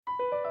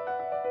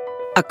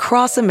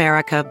Across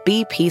America,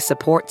 BP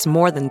supports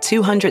more than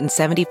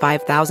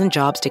 275,000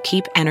 jobs to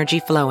keep energy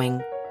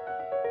flowing.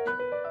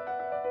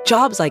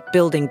 Jobs like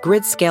building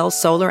grid-scale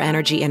solar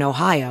energy in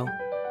Ohio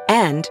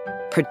and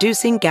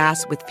producing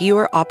gas with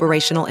fewer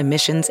operational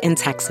emissions in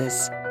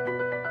Texas.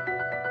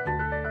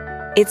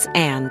 It's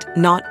and,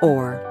 not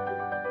or.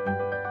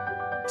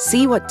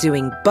 See what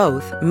doing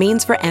both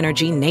means for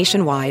energy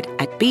nationwide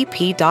at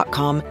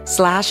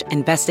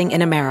bp.com/investing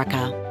in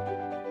America.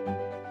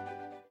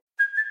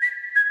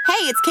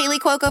 Hey, it's Kaylee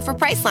Cuoco for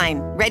Priceline.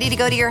 Ready to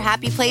go to your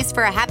happy place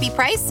for a happy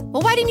price?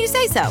 Well, why didn't you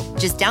say so?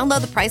 Just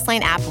download the Priceline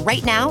app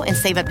right now and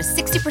save up to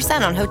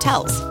 60% on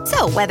hotels.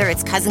 So whether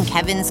it's Cousin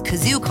Kevin's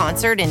Kazoo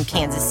Concert in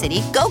Kansas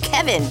City, go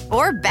Kevin,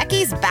 or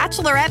Becky's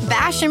Bachelorette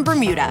Bash in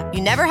Bermuda,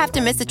 you never have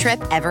to miss a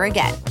trip ever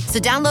again. So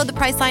download the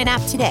Priceline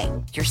app today.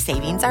 Your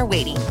savings are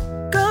waiting.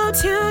 Go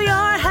to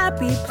your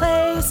happy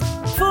place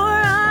for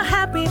a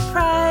happy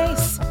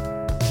price.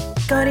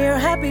 Go to your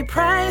happy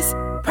price,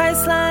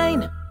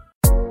 Priceline.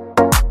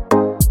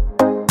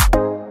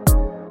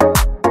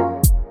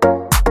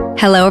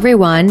 Hello,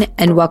 everyone,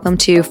 and welcome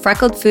to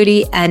Freckled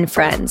Foodie and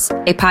Friends,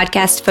 a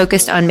podcast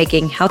focused on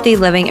making healthy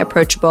living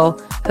approachable,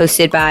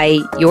 hosted by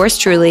yours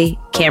truly,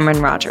 Cameron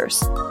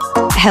Rogers.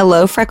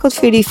 Hello, Freckled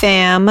Foodie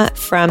fam,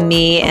 from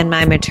me and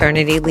my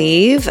maternity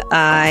leave.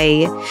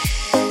 I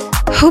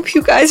hope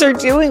you guys are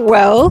doing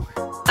well.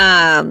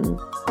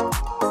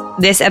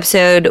 This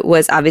episode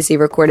was obviously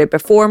recorded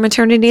before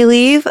maternity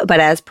leave,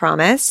 but as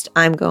promised,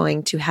 I'm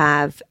going to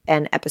have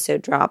an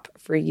episode drop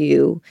for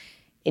you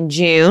in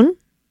June.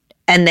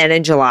 And then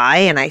in July,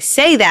 and I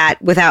say that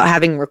without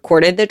having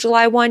recorded the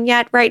July one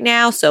yet right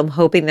now, so I'm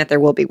hoping that there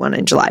will be one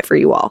in July for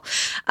you all.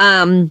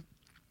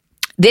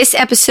 This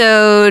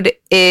episode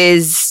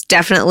is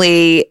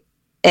definitely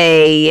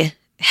a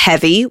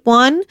heavy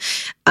one.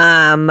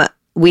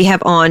 We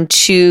have on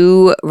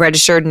two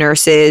registered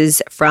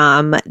nurses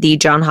from the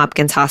Johns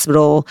Hopkins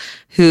Hospital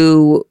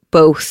who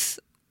both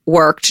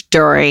worked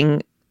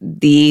during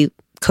the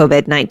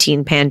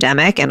COVID-19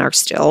 pandemic and are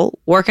still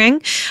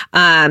working.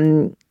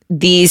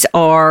 These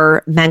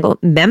are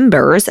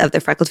members of the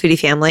Freckled Foodie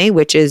family,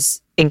 which is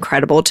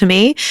incredible to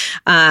me.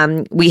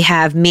 We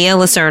have Mia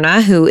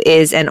Laserna, who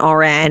is an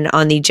RN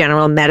on the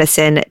general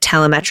medicine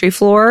telemetry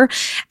floor,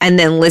 and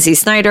then Lizzie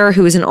Snider,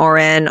 who is an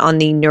RN on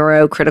the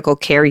neurocritical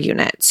care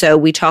unit. So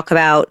we talk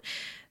about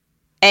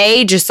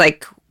just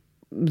like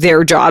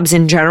their jobs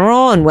in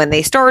general and when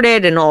they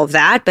started and all of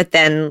that, but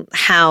then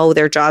how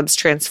their jobs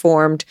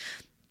transformed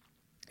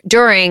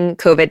during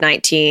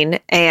COVID-19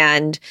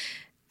 and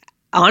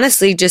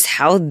honestly, just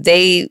how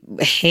they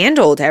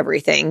handled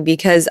everything,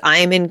 because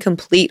I'm in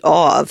complete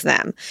awe of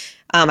them.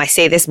 I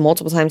say this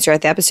multiple times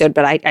throughout the episode,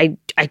 but I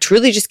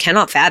truly just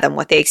cannot fathom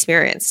what they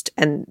experienced.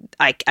 And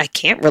I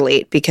can't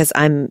relate because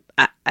I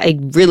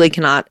really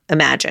cannot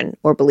imagine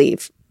or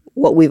believe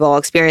what we've all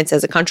experienced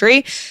as a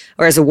country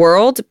or as a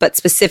world, but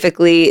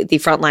specifically the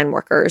frontline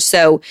workers.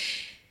 So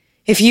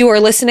if you are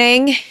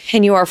listening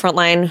and you are a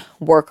frontline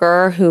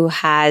worker who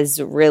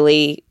has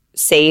really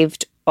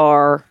saved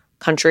our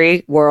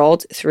country,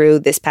 world through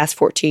this past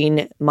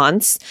 14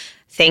 months.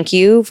 Thank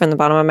you from the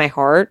bottom of my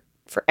heart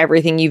for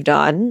everything you've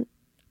done.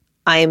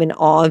 I am in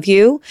awe of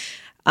you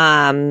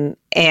and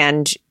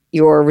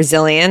your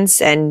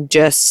resilience and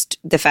just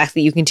the fact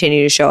that you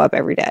continue to show up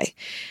every day.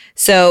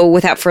 So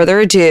without further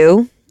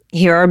ado,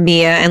 here are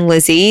Mia and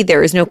Lizzie.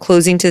 There is no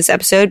closing to this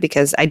episode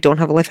because I don't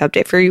have a life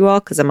update for you all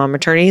because I'm on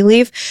maternity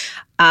leave.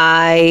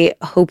 I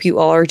hope you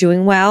all are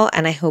doing well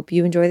and I hope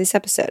you enjoy this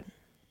episode.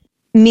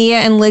 Mia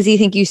and Lizzie,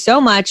 thank you so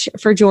much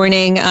for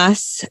joining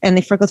us and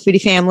the Freckled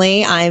Foodie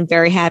family. I'm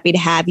very happy to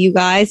have you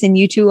guys. And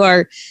you two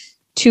are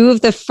two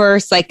of the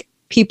first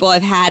people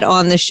I've had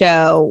on the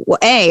show. Well,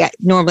 A,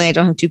 normally I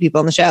don't have two people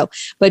on the show,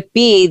 but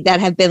B,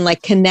 that have been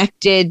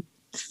connected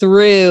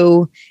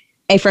through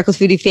a Freckled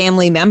Foodie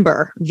family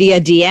member via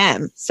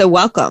DM. So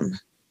welcome.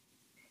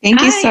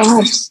 Thank you so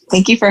much.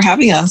 Thank you for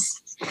having us.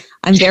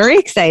 I'm very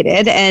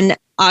excited. And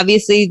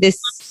obviously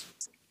this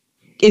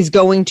is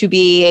going to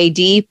be a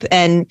deep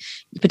and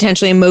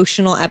potentially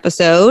emotional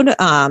episode.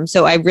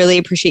 So I really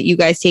appreciate you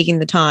guys taking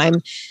the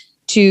time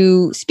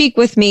to speak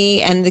with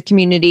me and the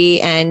community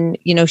and,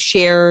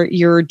 share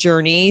your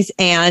journeys,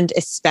 and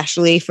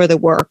especially for the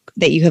work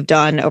that you have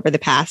done over the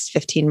past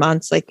 15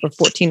 months, or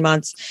 14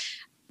 months,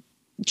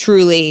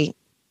 truly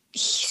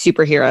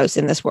superheroes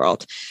in this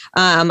world.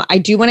 I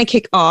do want to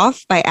kick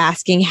off by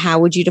asking, how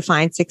would you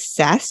define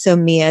success? So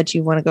Mia, do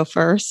you want to go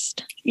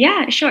first?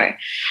 Yeah, sure.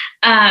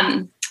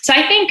 So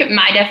I think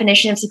my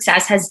definition of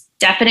success has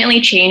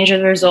definitely changed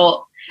as a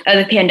result of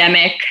the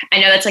pandemic. I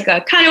know that's a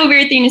kind of a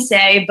weird thing to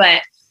say,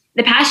 but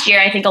the past year,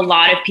 I think a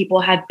lot of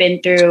people have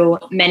been through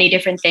many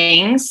different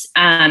things.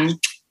 And,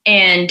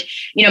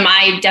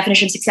 my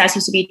definition of success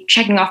used to be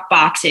checking off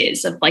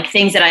boxes of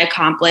things that I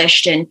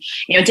accomplished. And,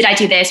 did I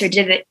do this or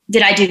did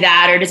I do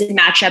that? Or does it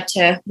match up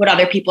to what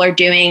other people are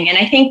doing? And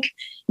I think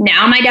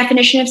now my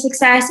definition of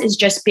success is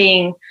just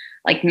being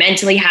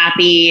mentally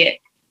happy,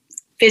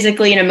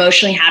 physically and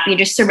emotionally happy,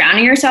 just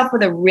surrounding yourself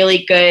with a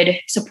really good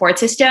support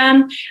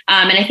system.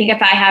 And I think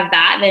if I have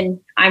that, then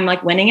I'm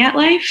like winning at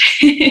life.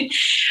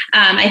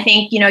 I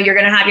think, you're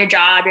going to have your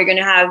job, you're going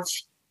to have,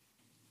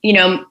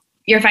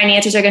 your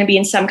finances are going to be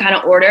in some kind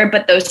of order,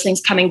 but those things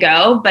come and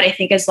go. But I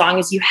think as long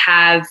as you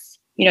have,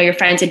 your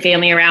friends and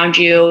family around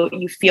you,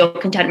 you feel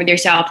content with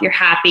yourself, you're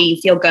happy, you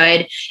feel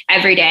good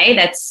every day.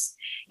 That's,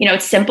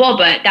 it's simple,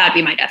 but that would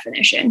be my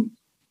definition.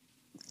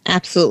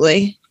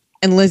 Absolutely.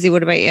 And Lizzie,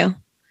 what about you?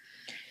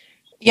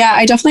 Yeah,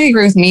 I definitely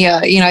agree with Mia.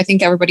 I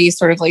think everybody's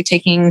sort of like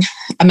taking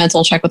a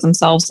mental check with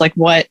themselves, like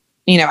what,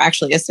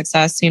 actually is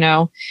success,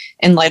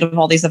 in light of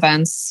all these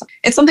events.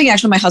 It's something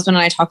actually my husband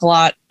and I talk a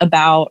lot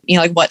about,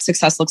 like what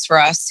success looks for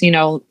us,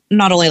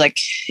 not only like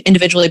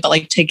individually, but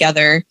like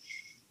together.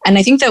 And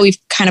I think that we've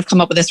kind of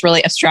come up with this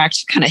really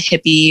abstract kind of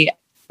hippie,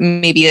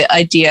 maybe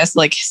idea. So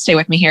like, stay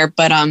with me here.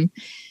 But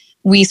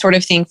we sort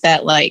of think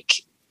that like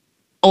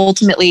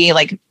ultimately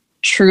like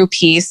true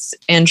peace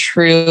and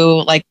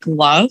true like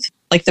love,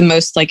 like the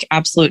most like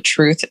absolute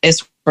truth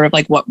is sort of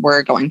like what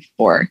we're going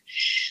for.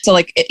 So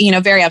like,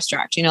 very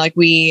abstract, like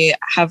we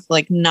have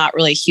like not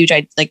really a huge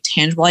like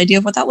tangible idea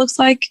of what that looks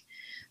like.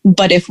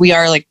 But if we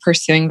are like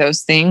pursuing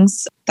those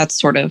things, that's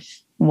sort of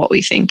what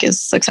we think is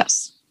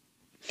success.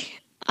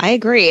 I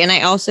agree. And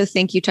I also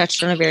think you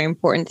touched on a very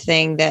important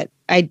thing that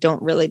I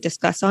don't really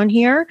discuss on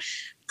here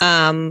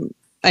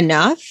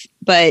enough,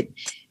 but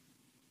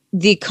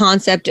the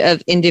concept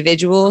of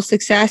individual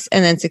success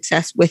and then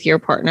success with your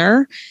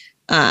partner.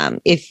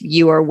 If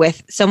you are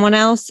with someone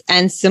else.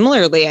 And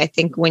similarly, I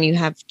think when you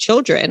have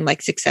children,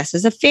 like success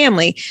as a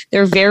family,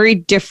 they're very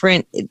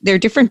different. They're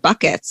different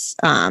buckets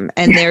and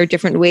there are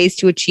different ways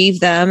to achieve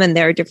them. And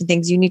there are different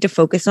things you need to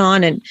focus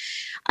on. And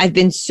I've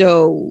been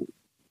so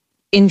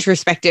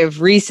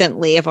introspective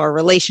recently of our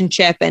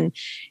relationship and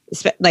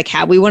like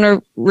how we want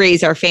to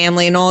raise our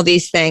family and all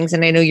these things.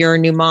 And I know you're a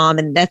new mom,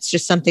 and that's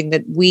just something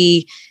that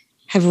we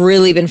have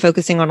really been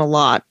focusing on a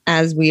lot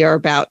as we are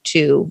about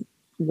to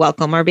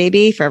welcome our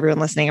baby. For everyone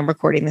listening, I'm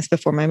recording this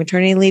before my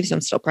maternity leave, so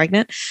I'm still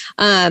pregnant.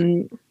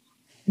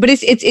 But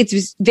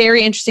it's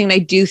very interesting. And I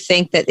do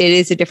think that it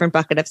is a different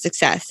bucket of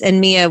success. And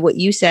Mia, what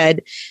you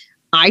said,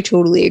 I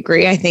totally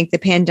agree. I think the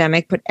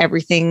pandemic put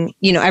everything,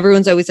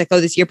 everyone's always like,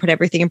 oh, this year put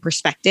everything in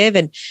perspective.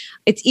 And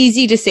it's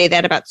easy to say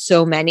that about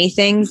so many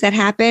things that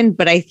happened.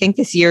 But I think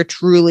this year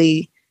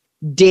truly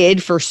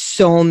did for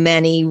so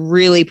many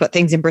really put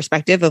things in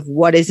perspective of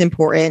what is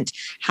important.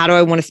 How do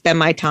I want to spend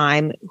my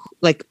time?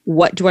 Like,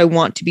 what do I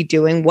want to be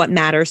doing? What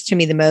matters to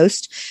me the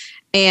most?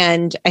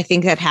 And I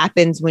think that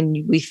happens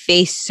when we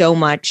face so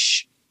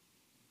much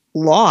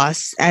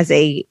loss as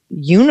a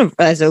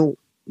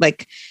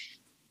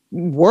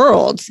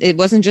world. It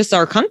wasn't just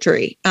our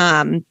country.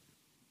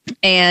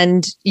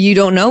 And you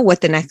don't know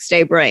what the next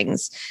day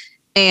brings.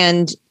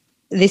 And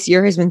this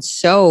year has been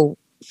so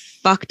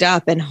fucked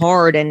up and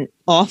hard and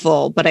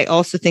awful. But I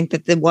also think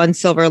that the one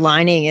silver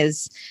lining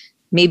is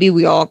maybe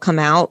we all come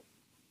out,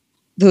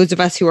 those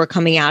of us who are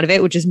coming out of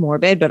it, which is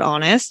morbid, but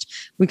honest,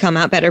 we come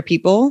out better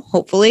people,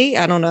 hopefully.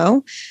 I don't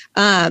know.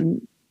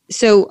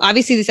 So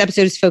obviously this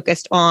episode is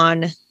focused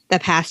on the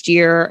past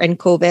year and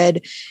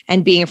COVID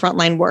and being a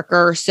frontline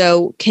worker.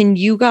 So can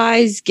you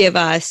guys give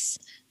us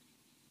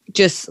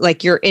just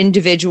like your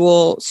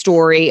individual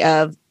story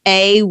of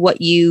what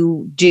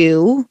you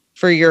do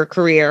for your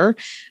career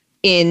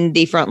in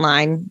the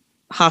frontline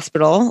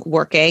hospital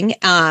working,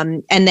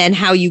 and then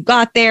how you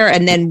got there,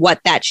 and then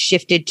what that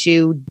shifted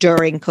to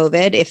during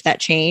COVID, if that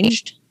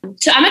changed?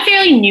 So I'm a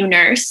fairly new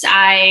nurse.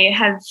 I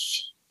have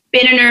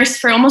been a nurse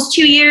for almost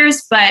 2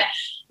 years, but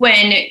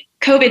when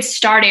COVID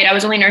started, I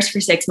was only a nurse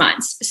for 6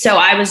 months. So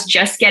I was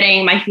just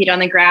getting my feet on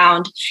the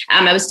ground.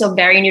 I was still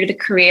very new to the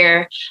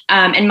career.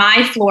 And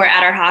my floor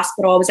at our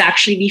hospital was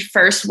actually the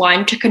first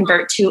one to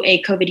convert to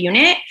a COVID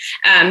unit.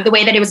 The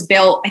way that it was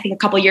built, I think a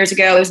couple of years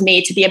ago, it was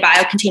made to be a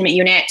biocontainment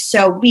unit.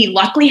 So we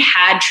luckily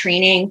had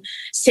training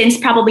since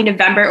probably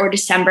November or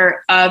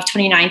December of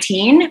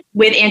 2019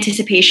 with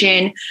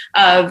anticipation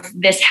of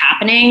this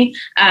happening.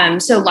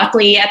 So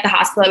luckily at the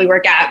hospital that we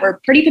work at, we're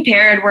pretty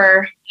prepared.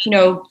 We're,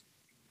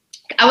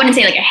 I wouldn't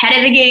say like ahead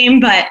of the game,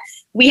 but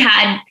we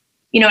had,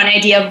 an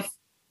idea of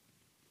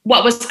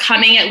what was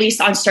coming, at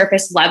least on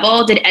surface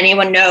level. Did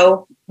anyone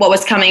know what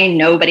was coming?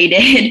 Nobody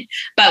did,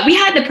 but we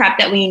had the prep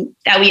that we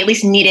at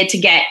least needed to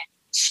get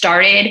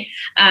started.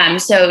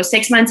 So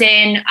 6 months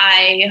in,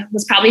 I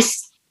was probably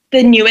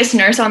the newest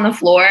nurse on the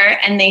floor,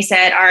 and they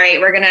said, all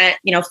right, we're going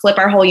to, flip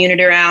our whole unit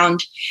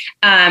around.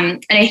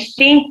 And I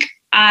think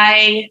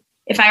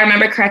if I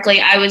remember correctly,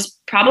 I was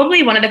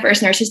probably one of the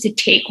first nurses to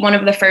take one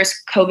of the first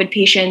COVID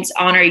patients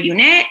on our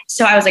unit.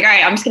 So I was like, all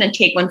right, I'm just going to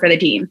take one for the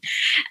team.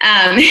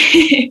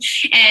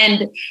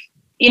 And,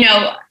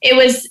 it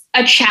was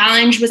a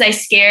challenge. Was I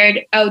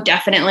scared? Oh,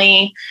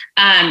 definitely.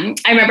 I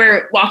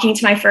remember walking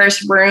to my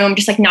first room,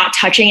 just like not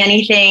touching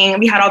anything.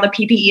 We had all the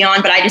PPE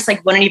on, but I just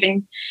like wouldn't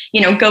even,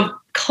 go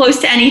close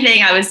to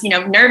anything. I was,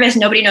 nervous.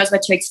 Nobody knows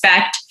what to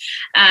expect.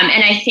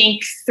 And I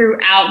think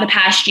throughout the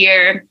past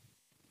year,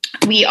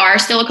 we are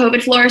still a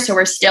COVID floor, so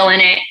we're still in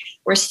it.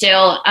 we're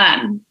still,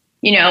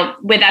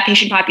 with that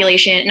patient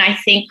population. And I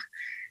think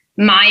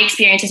my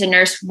experience as a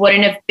nurse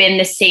wouldn't have been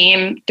the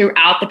same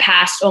throughout the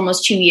past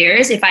almost 2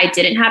 years if I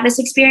didn't have this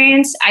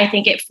experience. I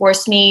think it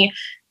forced me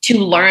to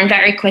learn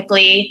very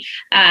quickly.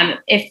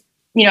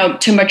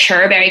 To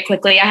mature very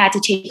quickly. I had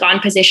to take on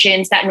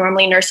positions that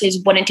normally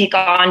nurses wouldn't take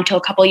on until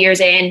a couple years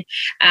in.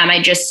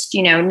 I just,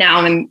 now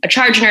I'm a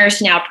charge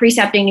nurse, now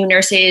precepting new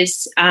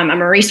nurses.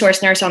 I'm a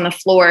resource nurse on the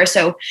floor.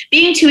 So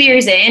being 2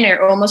 years in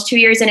or almost 2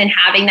 years in and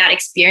having that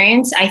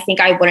experience, I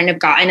think I wouldn't have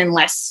gotten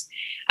unless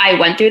I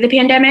went through the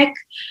pandemic,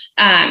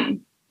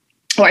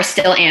 or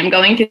still am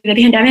going through the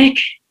pandemic.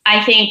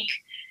 I think,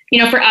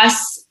 for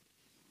us,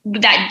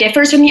 that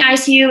differs from the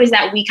ICU is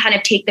that we kind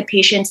of take the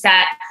patients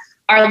that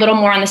are a little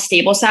more on the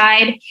stable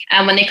side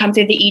when they come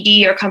through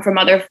the ED or come from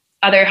other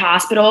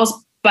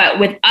hospitals. But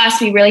with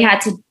us, we really had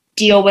to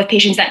deal with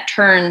patients that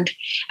turned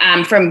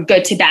from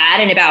good to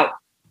bad in about,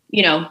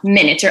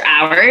 minutes or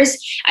hours.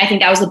 I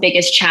think that was the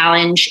biggest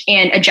challenge,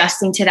 and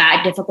adjusting to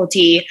that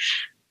difficulty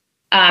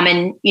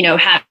and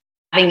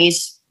having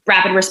these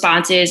rapid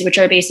responses, which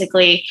are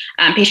basically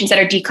patients that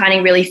are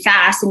declining really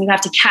fast, and you have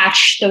to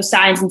catch those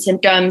signs and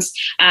symptoms.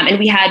 And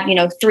we had,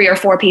 3 or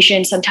 4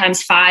 patients,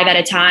 sometimes 5 at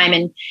a time.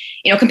 And,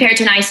 compared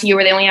to an ICU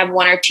where they only have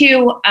 1 or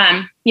 2,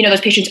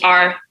 those patients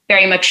are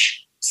very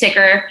much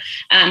sicker.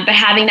 But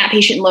having that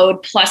patient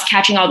load plus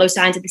catching all those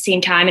signs at the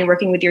same time and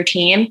working with your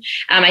team,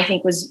 I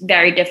think was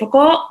very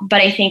difficult.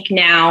 But I think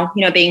now,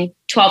 being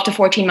 12 to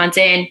 14 months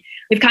in,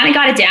 we've kind of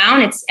got it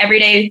down. It's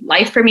everyday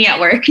life for me at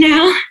work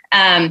now.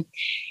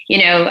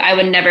 I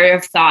would never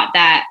have thought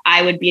that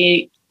I would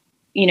be,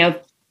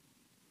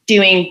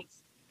 doing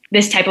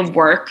this type of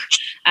work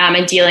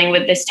and dealing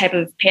with this type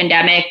of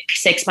pandemic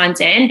 6 months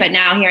in. But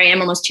now here I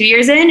am almost 2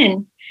 years in,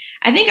 and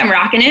I think I'm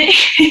rocking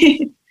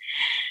it.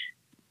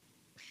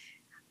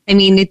 I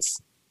mean,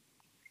 it's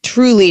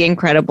truly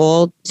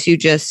incredible to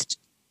just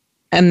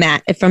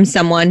from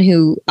someone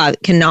who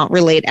cannot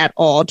relate at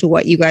all to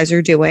what you guys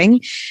are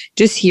doing,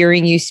 just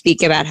hearing you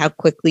speak about how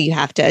quickly you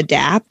have to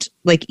adapt,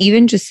 like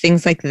even just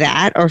things like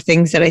that are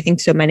things that I think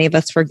so many of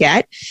us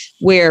forget,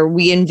 where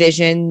we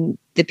envision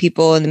the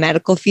people in the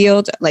medical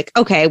field like,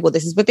 okay, well,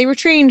 this is what they were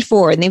trained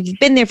for and they've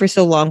been there for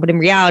so long. But in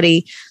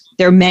reality,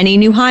 there are many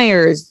new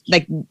hires.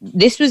 Like,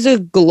 this was a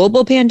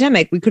global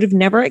pandemic. We could have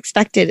never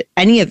expected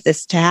any of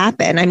this to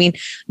happen. I mean,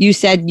 you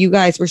said you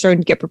guys were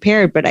starting to get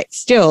prepared, but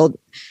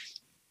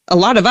a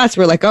lot of us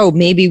were like, oh,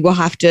 maybe we'll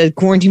have to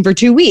quarantine for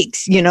 2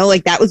 weeks.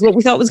 Like that was what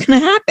we thought was going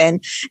to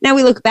happen. Now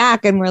we look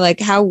back and we're like,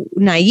 how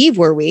naive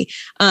were we?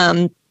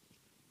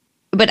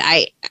 But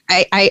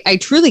I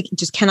truly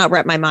just cannot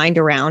wrap my mind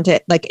around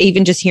it. Like,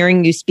 even just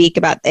hearing you speak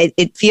about it,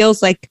 it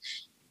feels like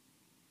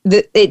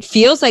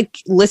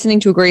listening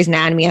to a Grey's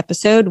Anatomy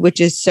episode, which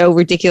is so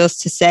ridiculous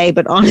to say,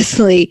 but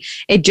honestly,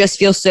 it just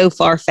feels so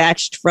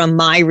far-fetched from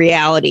my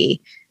reality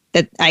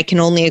that I can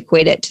only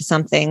equate it to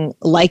something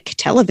like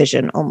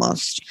television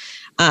almost.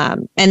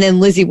 And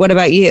then Lizzie, what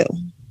about you?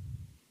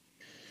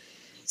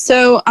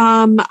 So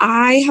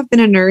I have been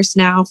a nurse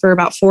now for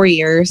about 4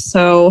 years.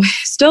 So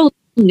still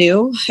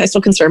new. I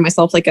still consider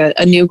myself like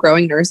a new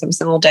growing nurse every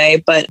single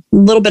day, but a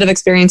little bit of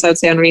experience, I would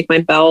say, underneath my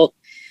belt.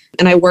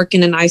 And I work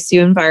in an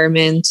ICU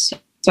environment.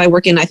 So I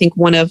work in, I think,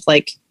 one of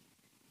like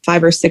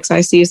 5 or 6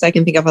 ICUs I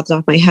can think of off the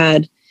top of my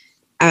head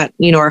at,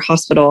 our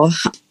hospital.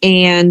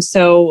 And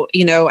so,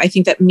 I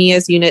think that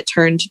Mia's unit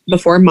turned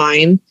before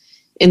mine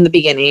in the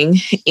beginning,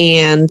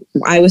 and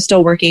I was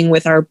still working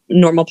with our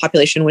normal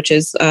population, which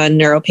is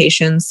neuro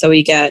patients. So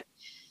we get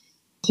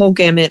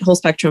whole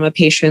spectrum of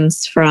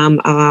patients from,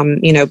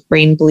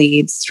 brain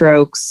bleeds,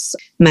 strokes,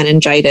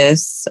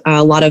 meningitis,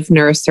 a lot of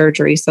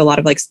neurosurgery. So a lot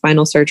of like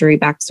spinal surgery,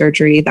 back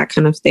surgery, that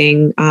kind of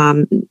thing,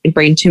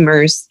 brain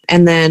tumors.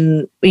 And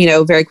then,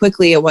 very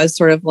quickly, it was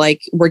sort of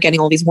like, we're getting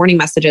all these warning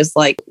messages,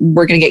 like,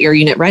 we're going to get your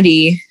unit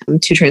ready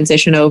to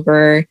transition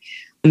over.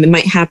 It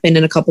might happen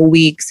in a couple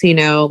weeks,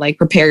 like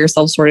prepare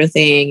yourself sort of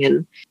thing.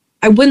 And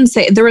I wouldn't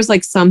say there was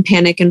like some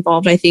panic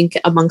involved, I think,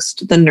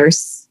 amongst the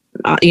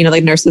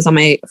like nurses on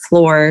my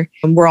floor.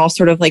 We're all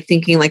sort of like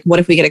thinking like, what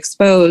if we get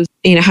exposed?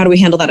 How do we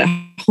handle that at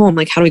home?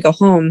 Like, how do we go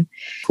home?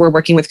 We're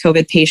working with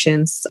COVID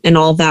patients and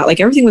all that. Like,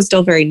 everything was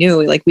still very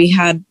new. Like, we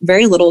had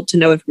very little to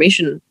no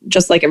information,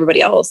 just like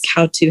everybody else,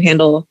 how to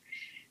handle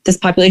this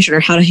population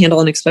or how to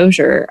handle an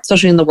exposure,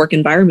 especially in the work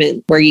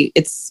environment where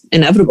it's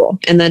inevitable.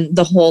 And then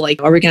the whole,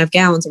 like, are we going to have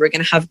gowns? Are we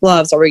going to have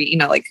gloves? Are we,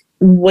 like,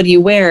 what do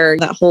you wear?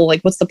 That whole,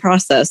 like, what's the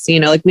process?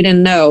 Like, we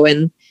didn't know.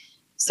 And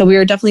so we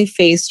were definitely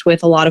faced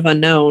with a lot of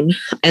unknown.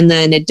 And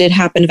then it did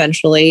happen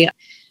eventually.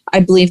 I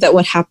believe that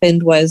what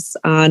happened was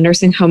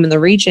nursing home in the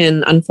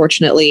region,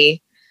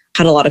 unfortunately,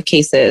 had a lot of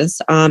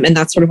cases. And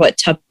that's sort of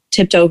what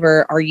tipped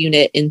over our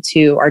unit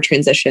into our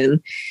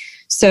transition.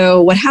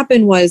 So what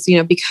happened was,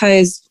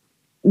 because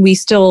we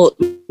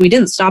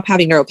didn't stop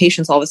having neuro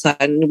patients all of a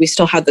sudden. We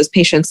still had those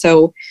patients.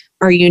 So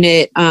our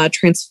unit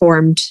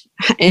transformed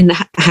in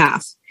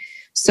half.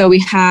 So we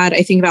had,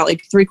 I think, about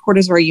like 3/4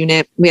 of our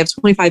unit. We have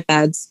 25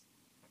 beds.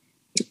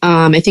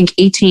 I think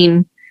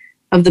 18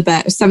 of the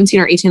bed, 17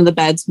 or 18 of the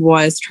beds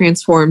was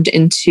transformed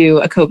into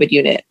a COVID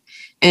unit.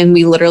 And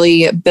we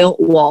literally built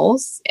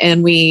walls,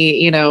 and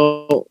we,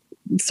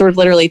 sort of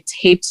literally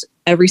taped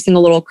every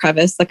single little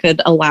crevice that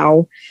could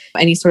allow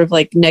any sort of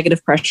like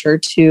negative pressure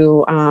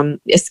to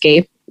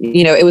escape.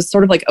 It was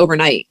sort of like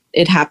overnight.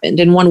 It happened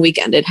in one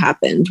weekend. It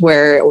happened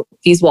where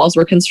these walls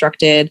were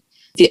constructed.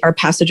 Our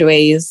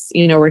passageways,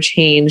 were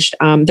changed.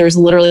 There's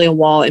literally a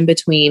wall in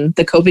between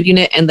the COVID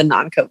unit and the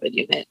non-COVID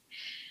unit.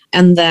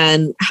 And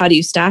then how do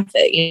you staff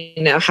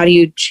it? How do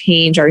you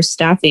change our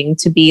staffing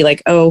to be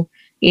like, oh,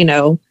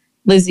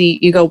 Lizzie,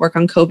 you go work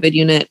on COVID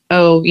unit.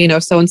 Oh,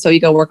 so-and-so, you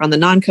go work on the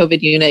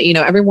non-COVID unit.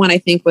 Everyone I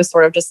think was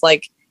sort of just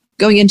like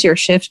going into your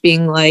shift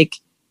being like,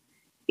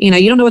 you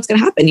don't know what's going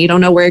to happen. You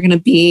don't know where you're going to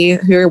be,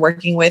 who you're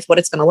working with, what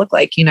it's going to look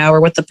like, or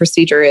what the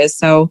procedure is.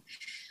 So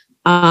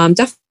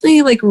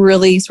definitely like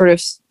really sort of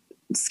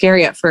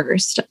scary at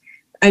first.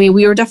 I mean,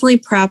 we were definitely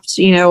prepped,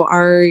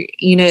 our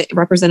unit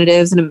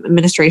representatives and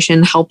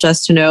administration helped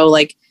us to know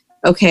like,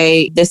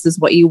 okay, this is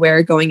what you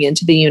wear going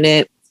into the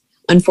unit.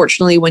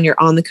 Unfortunately, when you're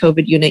on the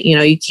COVID unit,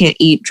 you can't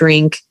eat,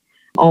 drink,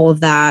 all of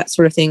that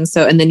sort of thing.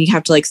 So, and then you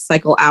have to like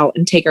cycle out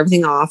and take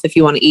everything off if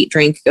you want to eat,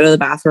 drink, go to the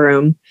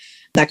bathroom,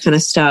 that kind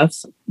of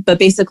stuff. But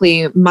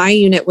basically, my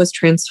unit was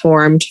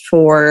transformed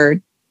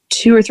for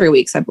 2 or 3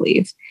 weeks, I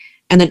believe.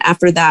 And then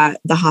after that,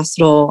 the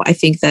hospital, I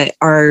think that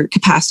our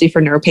capacity for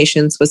neuro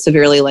patients was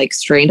severely like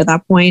strained at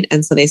that point.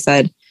 And so they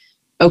said,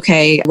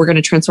 okay, we're going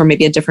to transform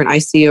maybe a different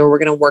ICU, or we're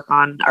going to work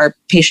on our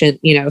patient,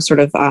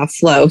 sort of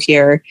flow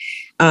here,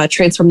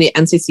 transform the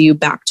NCCU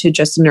back to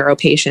just neuro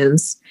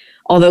patients.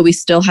 Although we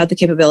still had the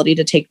capability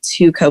to take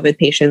 2 COVID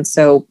patients.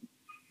 So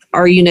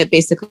our unit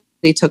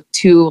basically took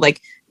 2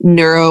 like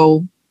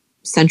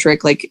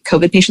neuro-centric like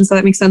COVID patients, so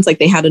that makes sense. Like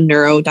they had a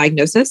neuro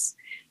diagnosis,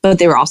 but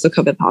they were also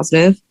COVID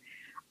positive.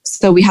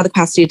 So we had the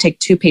capacity to take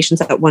 2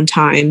 patients at one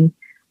time.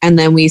 And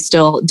then we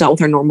still dealt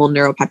with our normal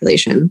neuro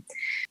population.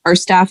 Our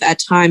staff at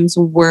times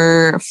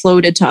were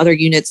floated to other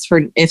units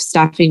for if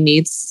staffing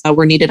needs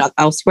were needed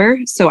elsewhere.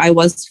 So I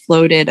was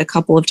floated a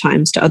couple of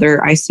times to other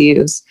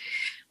ICUs,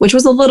 which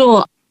was a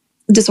little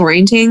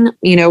disorienting.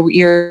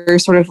 You're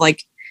sort of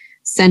like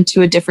sent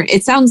to a different,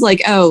 it sounds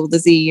like, oh,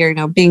 Lizzie,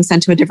 you're being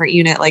sent to a different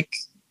unit. Like,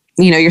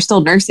 you're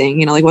still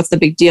nursing, like what's the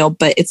big deal?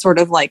 But it's sort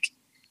of like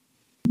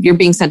you're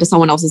being sent to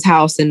someone else's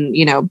house and,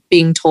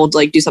 being told to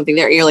like do something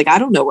there. You're like, I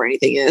don't know where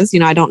anything is.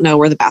 I don't know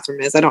where the bathroom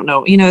is. I don't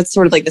know, it's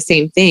sort of like the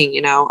same thing,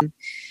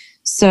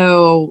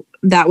 So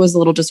that was a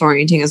little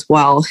disorienting as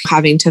well,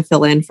 having to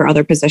fill in for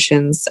other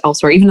positions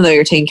elsewhere, even though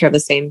you're taking care of the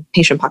same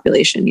patient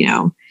population,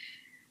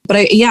 But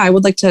I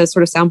would like to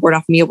sort of soundboard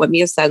off what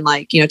Mia said,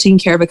 like, taking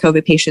care of a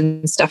COVID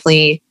patient is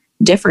definitely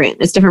different.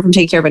 It's different from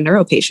taking care of a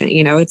neuro patient.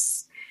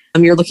 It's,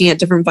 you're looking at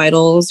different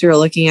vitals, you're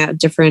looking at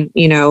different,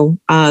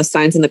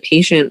 signs in the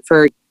patient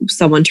for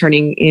someone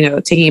turning,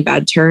 taking a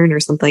bad turn or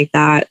something like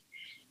that.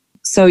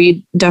 So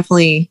you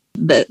definitely,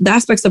 the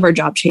aspects of our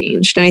job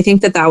changed. And I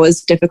think that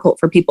was difficult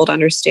for people to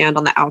understand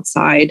on the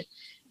outside.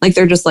 Like,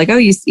 they're just like, oh,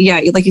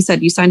 like you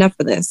said, you signed up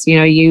for this,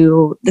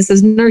 this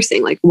is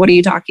nursing. Like, what are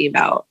you talking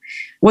about?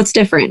 What's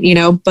different,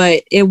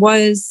 but it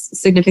was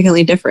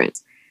significantly different.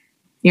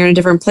 You're in a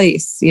different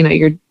place,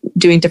 you're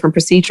doing different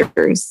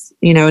procedures,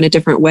 in a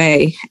different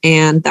way.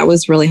 And that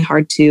was really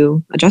hard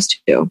to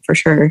adjust to, for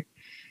sure.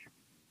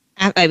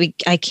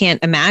 I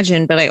can't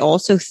imagine, but I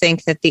also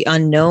think that the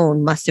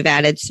unknown must have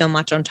added so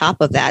much on top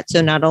of that.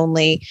 So not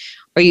only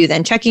are you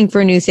then checking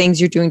for new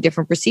things, you're doing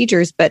different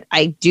procedures, but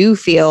I do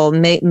feel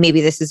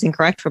maybe this is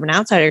incorrect from an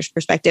outsider's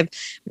perspective,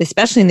 but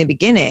especially in the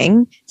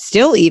beginning,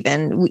 still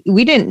even,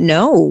 we didn't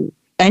know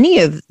any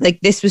of, like,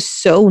 this was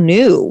so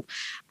new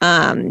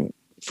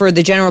for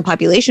the general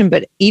population,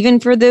 but even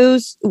for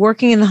those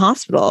working in the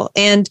hospital.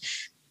 And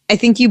I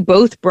think you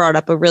both brought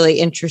up a really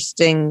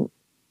interesting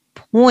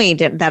point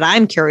that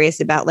I'm curious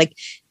about. Like,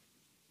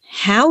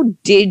 how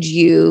did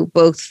you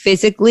both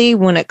physically,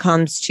 when it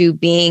comes to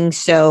being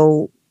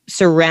so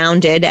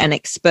surrounded and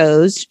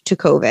exposed to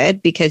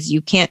COVID, because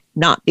you can't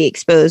not be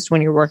exposed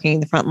when you're working in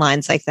the front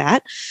lines like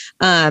that.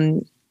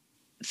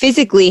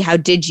 Physically, how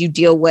did you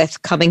deal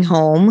with coming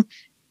home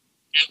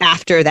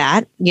after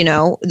that?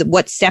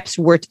 What steps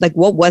were, like,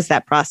 what was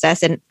that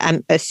process? And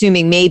I'm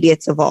assuming maybe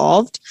it's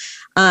evolved.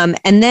 And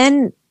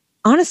then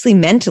honestly,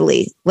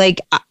 mentally,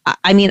 like,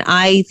 I mean,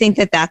 I think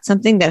that that's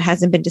something that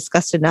hasn't been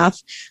discussed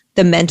enough,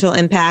 the mental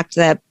impact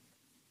that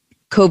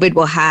COVID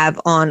will have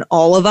on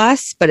all of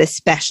us, but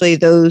especially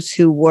those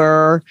who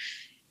were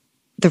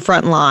the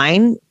front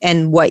line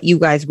and what you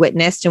guys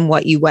witnessed and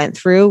what you went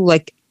through.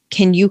 Like,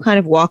 can you kind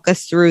of walk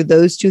us through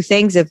those two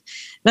things of,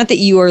 not that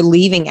you are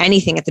leaving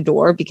anything at the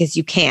door because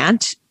you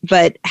can't,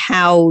 but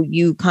how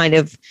you kind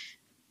of,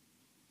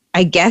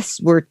 I guess,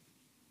 were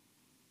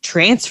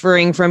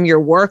transferring from your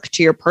work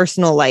to your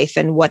personal life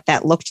and what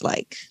that looked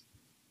like?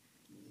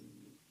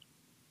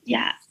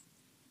 Yeah.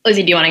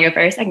 Lizzie, do you want to go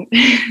first?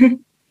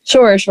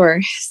 Sure.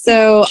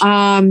 So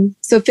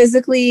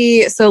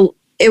physically, so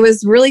it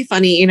was really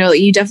funny.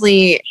 You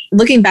definitely,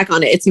 looking back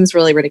on it, it seems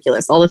really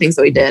ridiculous, all the things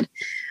that we did.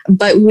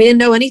 but we didn't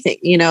know anything.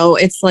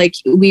 It's like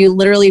we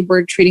literally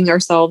were treating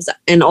ourselves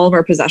and all of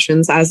our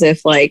possessions as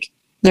if like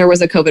there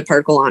was a COVID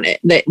particle on it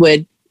that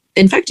would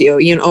infect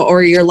you,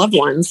 or your loved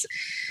ones.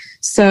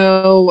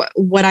 So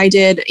what I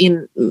did,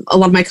 a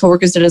lot of my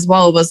coworkers did as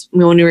well, was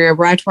when we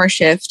arrived to our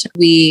shift,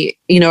 we,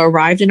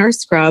 arrived in our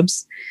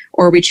scrubs,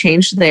 or we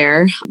changed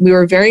there. We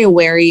were very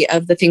wary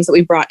of the things that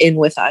we brought in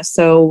with us.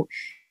 So,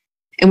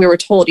 and we were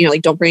told,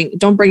 like, don't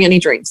bring any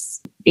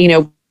drinks.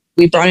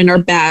 We brought in our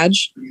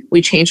badge,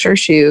 we changed our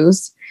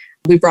shoes.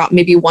 We brought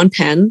maybe one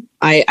pen.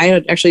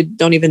 I actually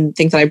don't even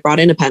think that I brought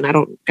in a pen.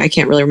 I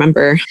can't really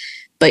remember,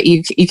 but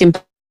you can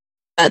bet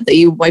that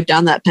you wiped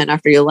down that pen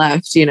after you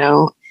left,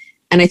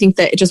 And I think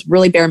that it just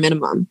really bare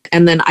minimum.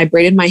 And then I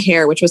braided my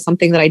hair, which was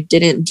something that I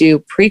didn't do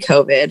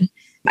pre-COVID.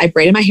 I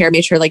braided my hair,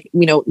 made sure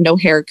no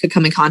hair could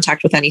come in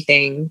contact with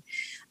anything.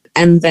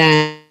 And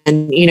then,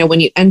 when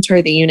you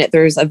enter the unit,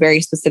 there's a very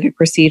specific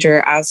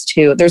procedure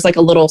there's like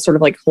a little sort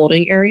of like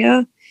holding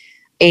area,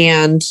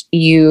 and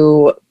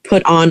you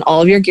put on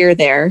all of your gear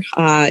there,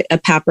 a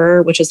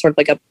PAPR, which is sort of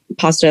like a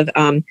positive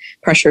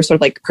pressure, sort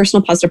of like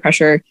personal positive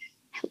pressure,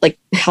 like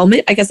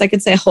helmet, I guess I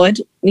could say, a hood,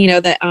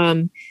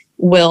 that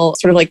will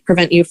sort of like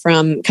prevent you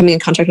from coming in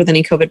contact with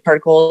any COVID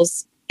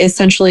particles.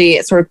 Essentially,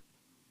 it sort of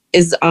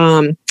is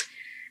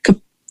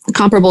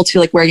comparable to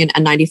like wearing an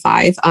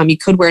N95. You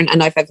could wear an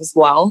N95 as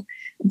well,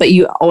 but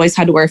you always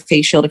had to wear a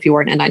face shield if you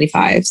wore an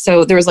N95.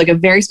 So there was like a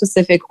very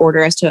specific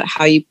order as to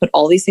how you put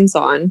all these things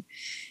on,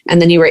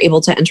 and then you were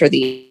able to enter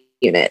the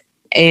unit.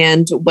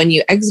 And when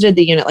you exited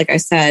the unit, like I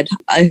said,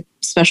 a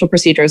special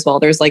procedure as well.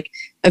 There's like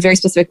a very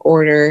specific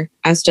order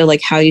as to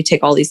like how you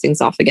take all these things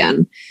off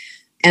again.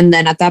 And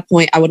then at that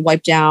point, I would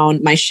wipe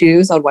down my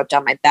shoes. I would wipe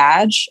down my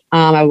badge.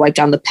 I would wipe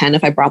down the pen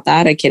if I brought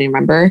that. I can't even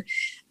remember.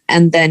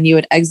 And then you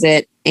would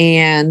exit,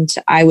 and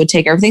I would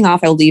take everything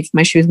off. I would leave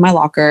my shoes in my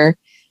locker.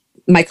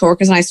 My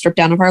coworkers and I stripped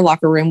down of our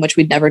locker room, which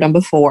we'd never done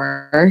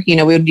before. We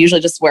would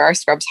usually just wear our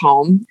scrubs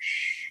home.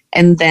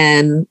 And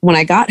then when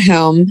I got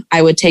home,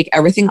 I would take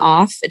everything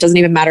off. It doesn't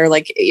even matter.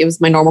 Like, it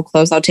was my normal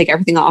clothes. I would take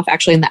everything off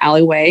actually in the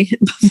alleyway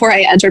before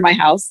I entered my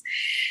house.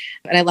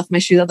 And I left my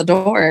shoes at the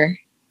door.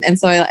 And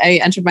so I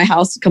entered my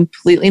house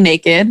completely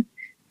naked.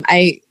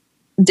 I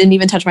didn't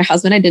even touch my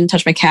husband. I didn't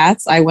touch my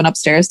cats. I went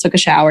upstairs, took a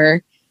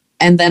shower,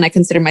 and then I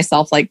considered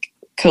myself like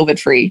COVID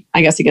free,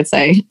 I guess you could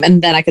say.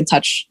 And then I could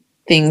touch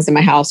things in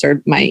my house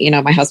or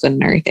my husband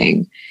and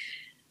everything.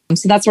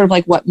 So that's sort of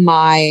like what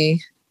my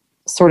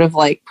sort of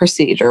like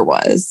procedure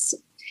was.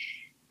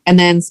 And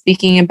then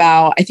speaking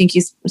about, I think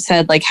you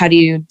said like, how do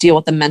you deal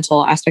with the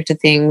mental aspect of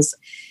things?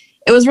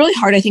 It was really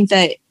hard. I think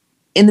that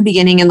in the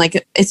beginning, and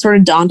like it sort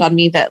of dawned on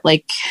me that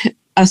like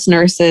us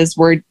nurses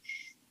were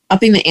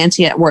upping the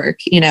ante at work.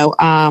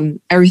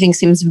 Everything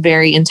seems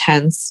very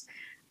intense,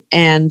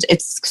 and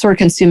it's sort of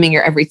consuming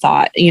your every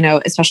thought,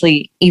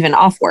 especially even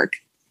off work.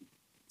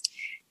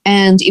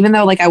 And even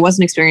though like I was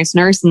an experienced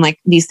nurse, and like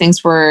these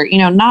things were,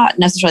 not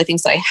necessarily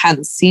things that I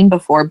hadn't seen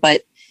before,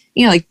 but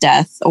like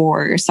death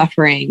or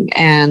suffering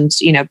and,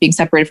 being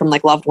separated from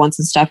like loved ones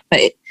and stuff.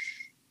 But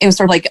it was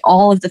sort of like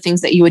all of the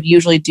things that you would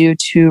usually do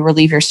to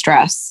relieve your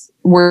stress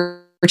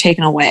were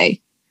taken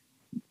away.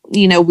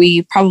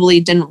 We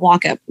probably didn't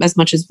walk up as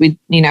much as we,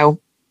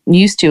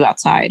 used to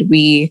outside.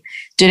 We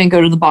didn't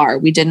go to the bar.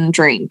 We didn't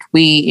drink.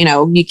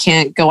 You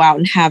can't go out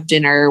and have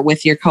dinner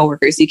with your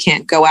coworkers. You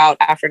can't go out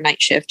after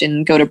night shift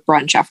and go to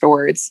brunch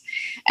afterwards.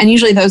 And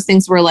usually those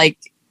things were like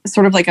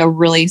sort of like a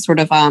really sort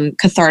of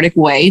cathartic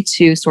way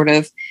to sort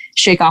of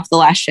shake off the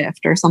last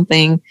shift or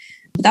something.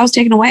 But that was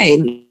taken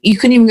away. You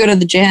couldn't even go to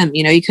the gym.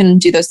 You couldn't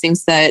do those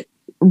things that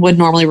would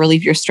normally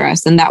relieve your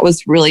stress. And that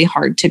was really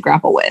hard to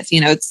grapple with.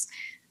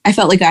 I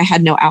felt like I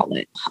had no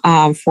outlet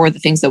for the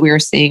things that we were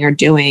seeing or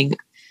doing,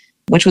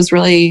 which was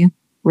really,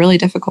 really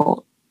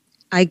difficult.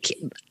 I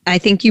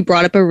think you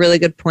brought up a really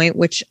good point,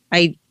 which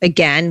I,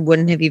 again,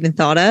 wouldn't have even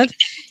thought of,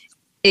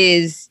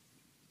 is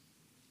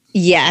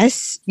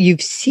yes,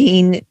 you've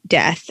seen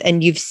death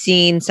and you've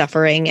seen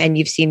suffering and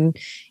you've seen,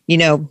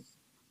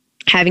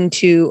 having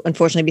to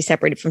unfortunately be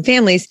separated from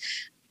families,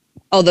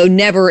 although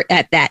never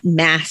at that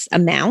mass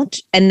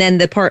amount. And then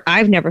the part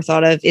I've never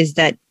thought of is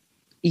that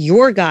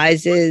your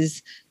guys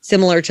is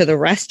similar to the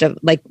rest of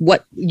like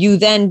what you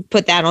then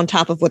put that on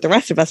top of what the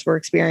rest of us were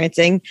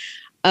experiencing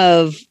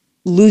of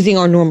losing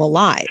our normal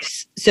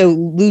lives. So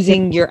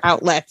losing your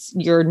outlets,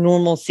 your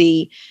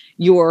normalcy,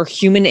 your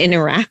human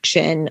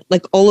interaction,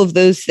 like all of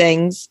those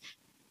things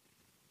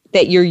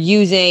that you're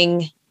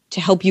using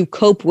to help you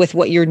cope with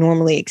what you're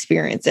normally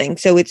experiencing.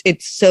 So it's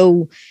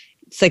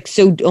like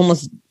so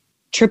almost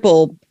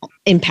triple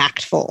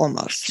impactful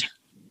almost.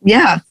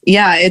 Yeah.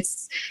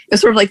 It's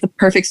sort of like the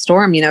perfect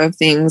storm, of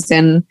things.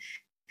 And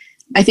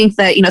I think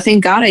that,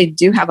 thank God I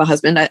do have a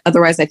husband.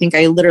 Otherwise, I think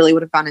I literally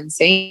would have gone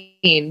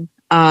insane.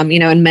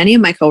 And many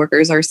of my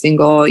coworkers are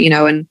single,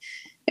 and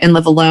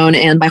live alone.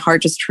 And my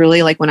heart just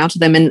truly like went out to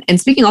them. And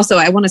speaking also,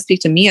 I want to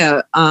speak to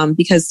Mia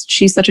because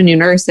she's such a new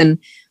nurse, and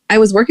I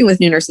was working with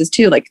new nurses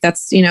too. Like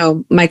that's,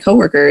 my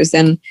coworkers.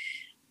 And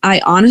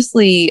honest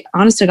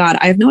to God,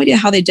 I have no idea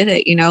how they did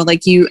it.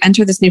 Like you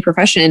enter this new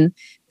profession,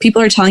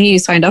 people are telling you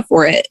signed up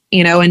for it,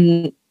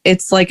 and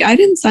it's like, I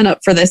didn't sign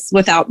up for this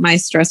without my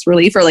stress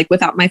relief or like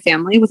without my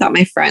family, without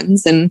my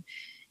friends. And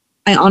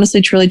I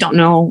honestly truly don't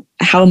know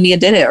how Mia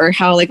did it or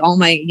how like all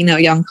my,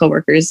 young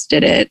coworkers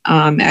did it.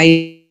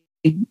 I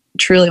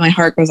truly, my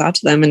heart goes out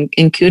to them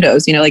and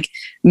kudos, like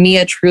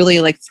Mia truly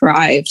like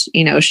thrived,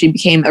 she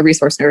became a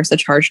resource nurse, a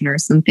charge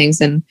nurse and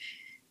things. And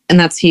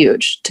that's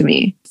huge to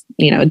me,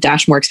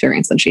 dash more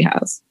experience than she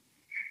has.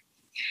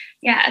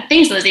 Yeah,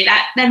 thanks, Lizzie.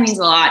 That means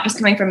a lot. Just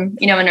coming from,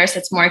 a nurse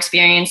that's more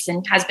experienced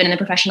and has been in the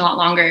profession a lot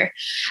longer.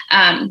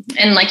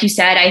 And like you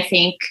said, I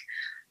think,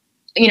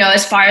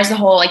 as far as the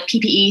whole like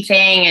PPE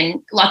thing,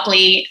 and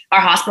luckily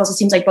our hospitals, it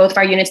seems like both of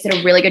our units did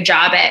a really good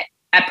job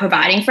at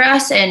providing for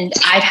us. And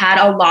I've had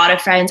a lot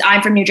of friends.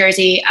 I'm from New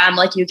Jersey,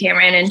 like you,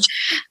 Cameron,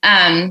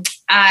 and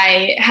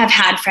I have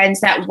had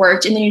friends that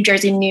worked in the New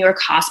Jersey and New York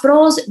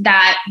hospitals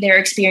that their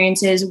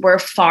experiences were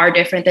far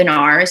different than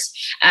ours.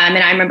 And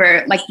I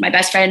remember like my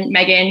best friend,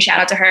 Megan, shout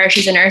out to her.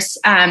 She's a nurse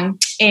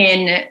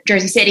in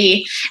Jersey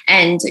City,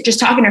 and just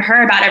talking to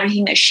her about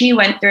everything that she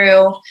went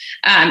through,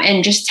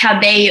 and just how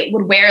they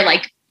would wear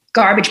like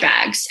garbage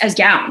bags as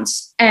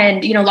gowns.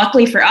 And,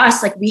 luckily for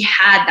us, like we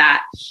had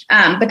that.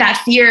 But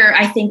that fear,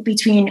 I think,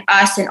 between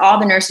us and all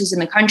the nurses in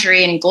the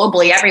country and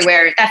globally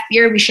everywhere, that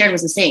fear we shared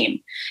was the same.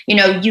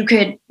 You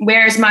could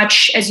wear as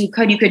much as you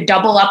could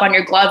double up on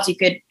your gloves. You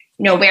could,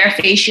 wear a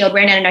face shield,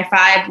 wear an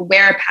N95,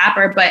 wear a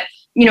PAPR. But,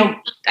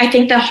 I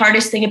think the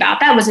hardest thing about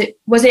that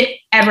was it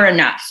ever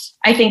enough?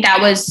 I think that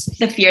was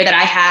the fear that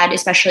I had,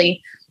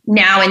 especially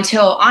now,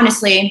 until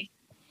honestly,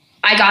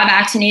 I got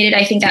vaccinated.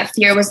 I think that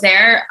fear was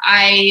there.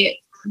 I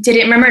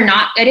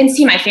didn't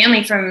see my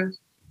family from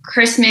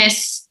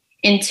Christmas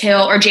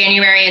or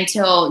January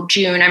until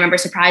June. I remember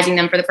surprising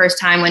them for the first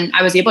time when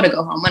I was able to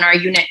go home, when our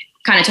unit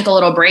kind of took a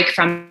little break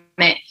from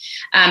it.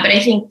 But I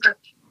think,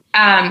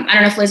 I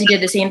don't know if Lizzie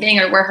did the same thing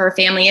or where her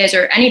family is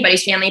or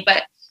anybody's family,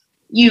 but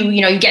you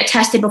get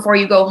tested before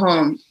you go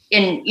home.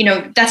 And,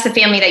 that's the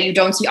family that you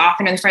don't see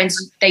often and the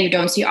friends that you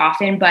don't see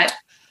often. But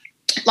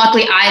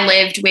luckily I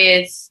lived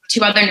with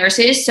 2 other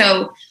nurses.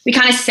 So we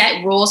kind of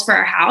set rules for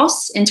our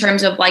house in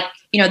terms of like,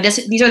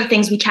 these are the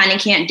things we can and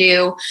can't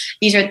do.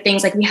 These are the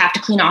things like we have to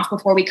clean off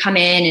before we come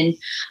in,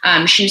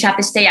 and shoes have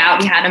to stay out.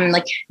 We had them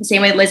like the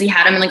same way Lizzie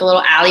had them in like a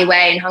little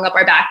alleyway and hung up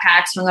our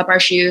backpacks, hung up our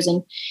shoes,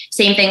 and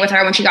same thing with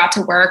her when she got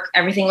to work.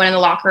 Everything went in the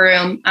locker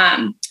room.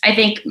 I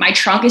think my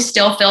trunk is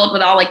still filled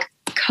with all like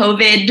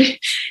COVID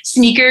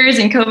sneakers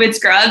and COVID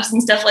scrubs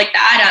and stuff like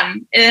that.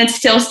 And it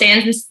still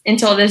stands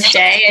until this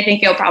day. I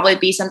think it'll probably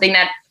be something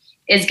that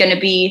is going to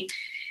be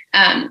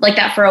like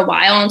that for a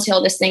while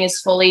until this thing is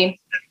fully,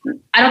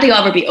 I don't think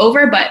it'll ever be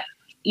over, but,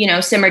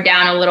 simmer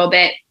down a little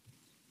bit.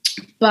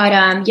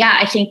 But yeah,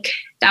 I think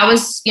that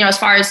was, as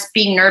far as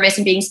being nervous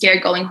and being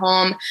scared going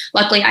home.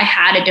 Luckily, I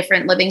had a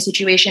different living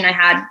situation.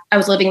 I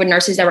was living with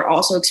nurses that were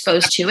also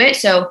exposed to it.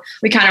 So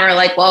we kind of were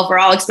like, well, if we're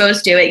all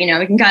exposed to it,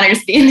 we can kind of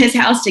just be in this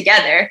house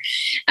together.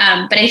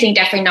 But I think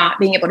definitely not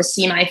being able to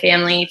see my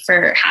family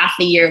for half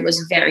the year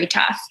was very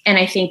tough. And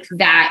I think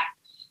that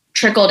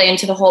trickled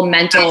into the whole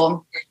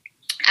mental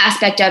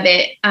aspect of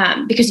it,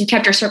 because you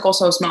kept your circle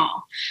so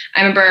small.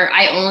 I remember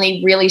I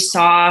only really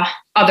saw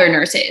other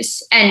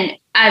nurses, and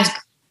as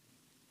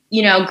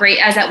great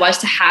as that was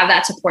to have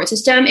that support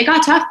system, it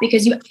got tough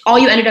because all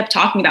you ended up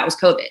talking about was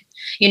COVID.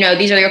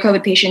 These are your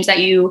COVID patients that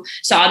you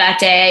saw that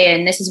day,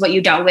 and this is what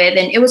you dealt with.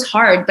 And it was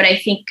hard, but I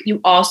think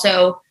you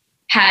also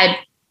had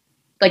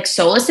like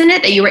solace in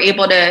it, that you were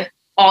able to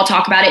all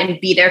talk about it and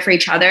be there for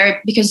each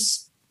other.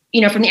 Because,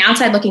 from the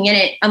outside looking in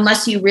it,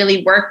 unless you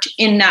really worked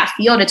in that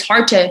field, it's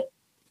hard to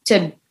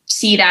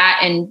see that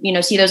and,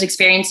 see those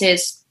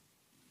experiences.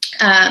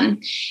 And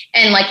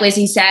like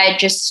Lizzie said,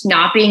 just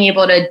not being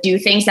able to do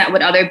things that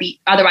would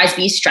otherwise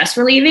be stress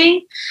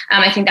relieving.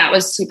 I think that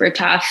was super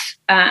tough.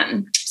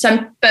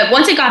 But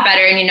once it got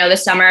better, and,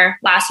 last summer,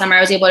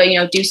 I was able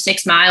to, do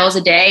 6 miles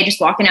a day,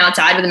 just walking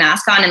outside with a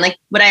mask on. And like,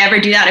 would I ever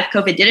do that if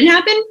COVID didn't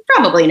happen?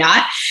 Probably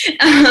not.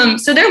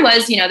 So there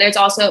was, there's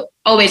also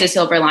always a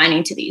silver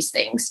lining to these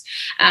things.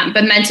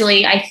 But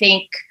mentally, I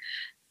think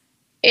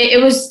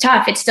it was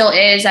tough. It still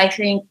is. I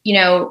think,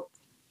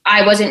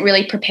 I wasn't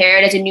really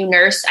prepared as a new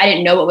nurse. I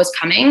didn't know what was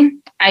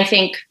coming. I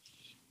think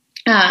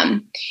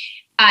I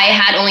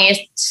had only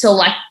a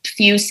select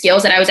few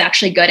skills that I was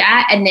actually good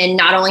at. And then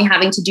not only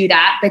having to do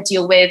that, but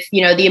deal with,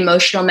 the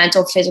emotional,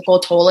 mental, physical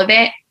toll of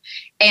it,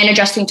 and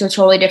adjusting to a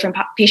totally different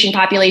patient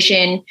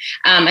population,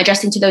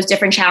 adjusting to those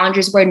different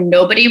challenges where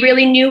nobody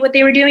really knew what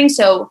they were doing.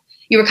 So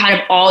you were kind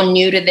of all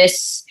new to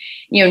this,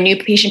 new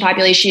patient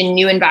population,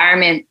 new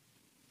environment.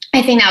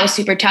 I think that was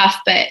super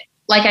tough. But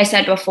like I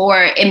said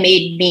before, it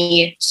made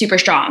me super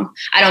strong.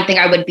 I don't think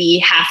I would be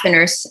half the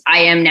nurse I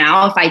am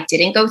now if I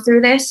didn't go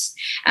through this.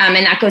 And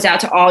that goes out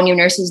to all new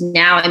nurses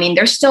now. I mean,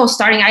 they're still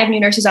starting. I have new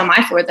nurses on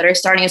my floor that are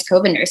starting as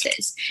COVID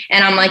nurses.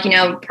 And I'm like,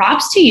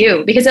 props to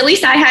you, because at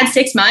least I had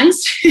 6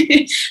 months.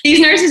 These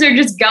nurses are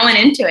just going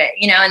into it,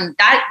 and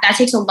that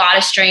takes a lot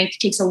of strength,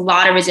 takes a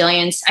lot of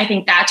resilience. I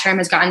think that term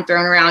has gotten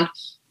thrown around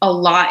a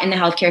lot in the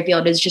healthcare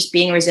field, is just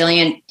being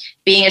resilient,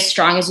 being as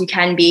strong as you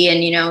can be.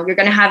 And, you're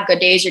going to have good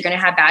days, you're going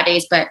to have bad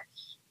days. But,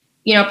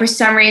 for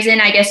some reason,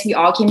 I guess we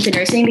all came to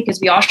nursing because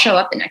we all show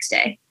up the next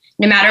day.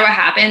 No matter what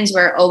happens,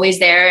 we're always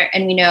there.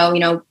 And we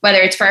know,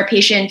 whether it's for our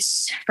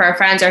patients, for our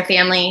friends, our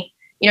family,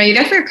 you're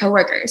there for your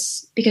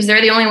coworkers, because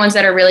they're the only ones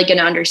that are really going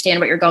to understand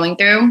what you're going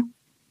through,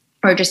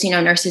 or just,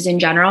 nurses in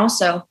general.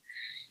 So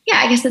yeah,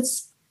 I guess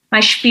that's my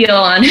spiel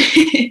on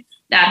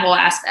that whole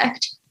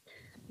aspect.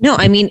 No,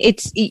 I mean,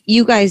 it's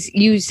you guys,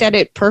 you said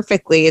it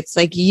perfectly. It's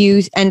like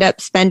you end up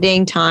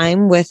spending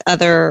time with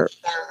other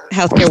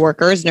healthcare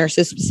workers,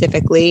 nurses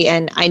specifically.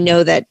 And I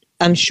know that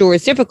I'm sure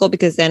it's difficult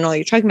because then all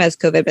you're talking about is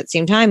COVID, but at the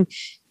same time,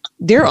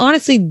 they're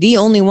honestly the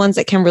only ones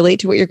that can relate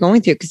to what you're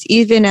going through. Because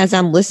even as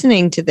I'm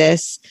listening to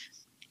this,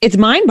 it's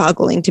mind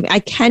boggling to me. I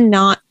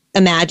cannot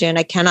imagine,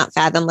 I cannot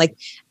fathom, like,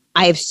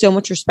 I have so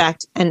much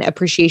respect and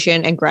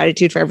appreciation and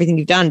gratitude for everything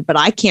you've done, but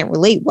I can't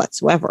relate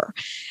whatsoever.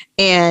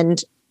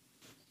 And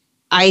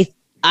I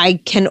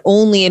can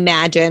only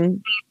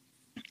imagine,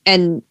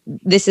 and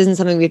this isn't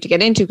something we have to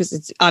get into because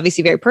it's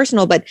obviously very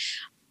personal, but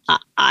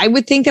I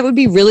would think that would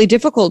be really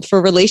difficult for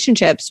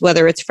relationships,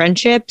 whether it's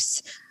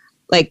friendships,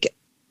 like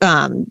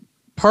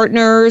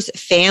partners,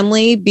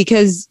 family,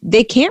 because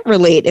they can't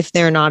relate if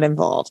they're not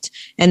involved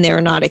and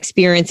they're not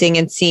experiencing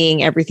and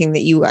seeing everything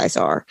that you guys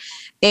are.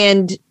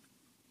 And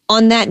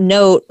on that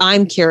note,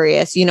 I'm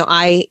curious,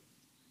 I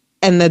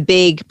am a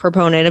big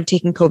proponent of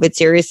taking COVID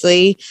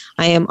seriously.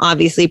 I am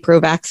obviously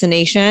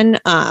pro-vaccination.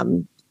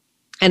 And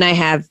I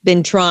have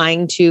been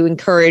trying to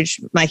encourage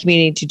my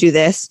community to do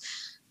this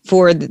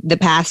for the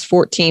past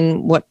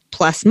 14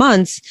 plus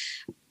months.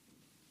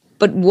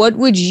 But what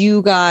would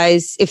you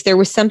guys, if there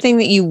was something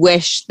that you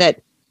wish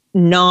that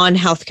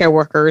non-healthcare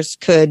workers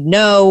could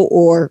know,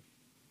 or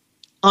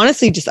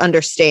honestly just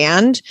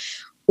understand,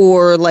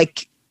 or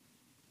like,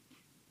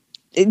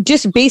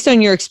 just based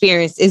on your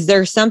experience, is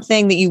there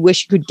something that you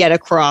wish you could get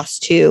across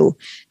to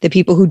the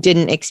people who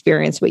didn't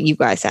experience what you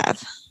guys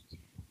have?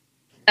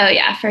 Oh,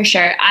 yeah, for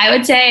sure. I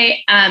would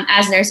say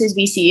as nurses,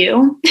 we see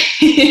you.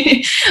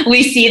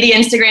 We see the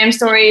Instagram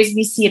stories.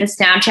 We see the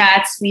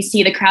Snapchats. We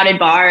see the crowded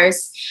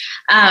bars.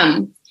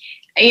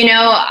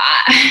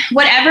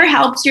 Whatever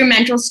helps your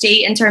mental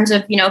state in terms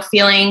of,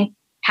 feeling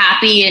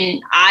happy.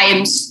 And I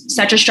am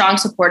such a strong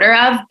supporter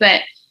of.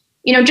 But,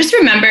 just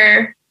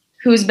remember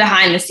who's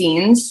behind the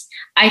scenes.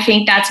 I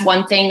think that's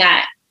one thing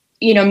that,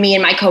 me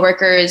and my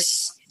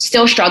coworkers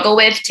still struggle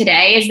with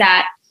today, is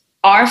that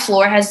our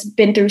floor has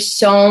been through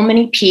so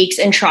many peaks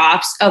and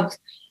troughs of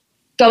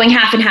going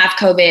half and half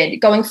COVID,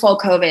 going full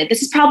COVID.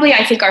 This is probably,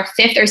 I think, our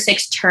 5th or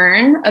 6th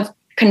turn of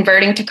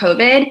converting to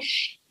COVID.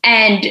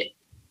 And,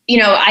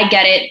 I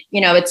get it.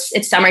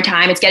 It's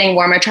summertime. It's getting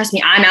warmer. Trust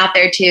me, I'm out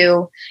there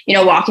too,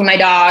 walking my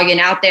dog and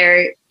out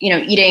there,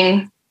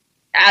 eating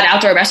at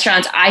outdoor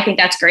restaurants. I think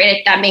that's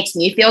great. That makes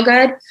me feel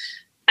good.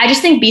 I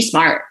just think be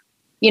smart,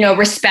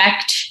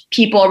 respect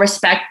people,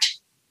 respect,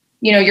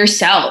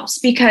 yourselves,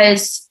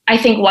 because I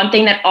think one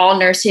thing that all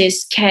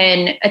nurses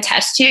can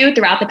attest to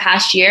throughout the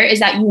past year is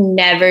that you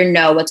never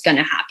know what's going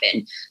to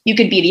happen. You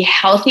could be the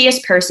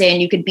healthiest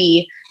person. You could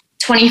be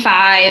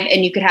 25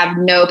 and you could have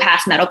no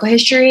past medical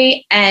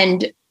history.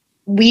 And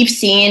we've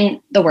seen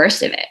the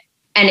worst of it,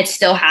 and it's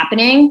still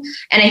happening.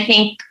 And I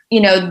think,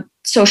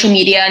 social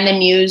media and the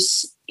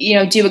news,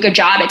 do a good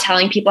job at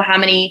telling people how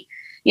many,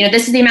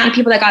 this is the amount of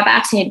people that got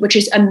vaccinated, which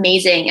is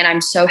amazing. And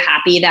I'm so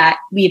happy that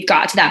we've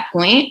got to that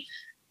point.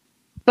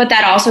 But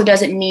that also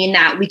doesn't mean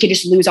that we could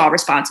just lose all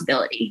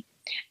responsibility.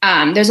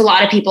 There's a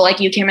lot of people like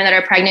you, Cameron, that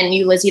are pregnant, and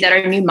you, Lizzie, that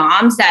are new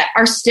moms that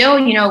are still,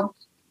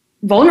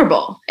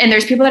 vulnerable. And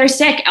there's people that are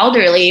sick,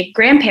 elderly,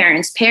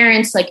 grandparents,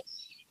 parents, like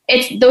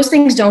those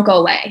things don't go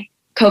away,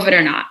 COVID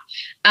or not.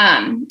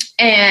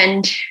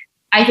 And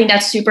I think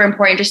that's super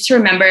important, just to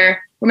remember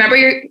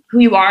who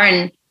you are,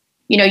 and,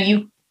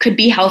 you could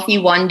be healthy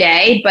one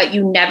day, but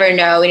you never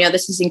know,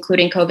 this is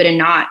including COVID and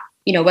not,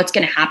 what's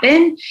going to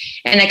happen.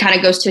 And that kind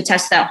of goes to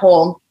attest that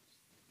whole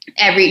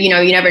you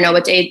never know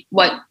what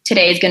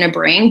today is going to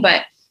bring,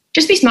 but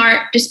just be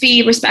smart, just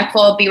be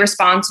respectful, be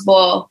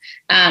responsible.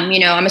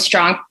 I'm a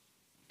strong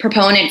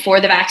proponent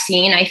for the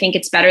vaccine. I think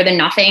it's better than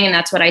nothing. And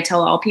that's what I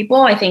tell all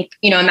people. I think,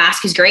 a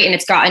mask is great and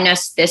it's gotten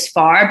us this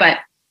far, but,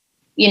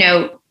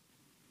 a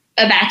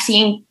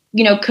vaccine,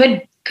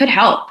 could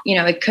help,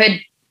 it could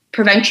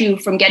prevent you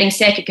from getting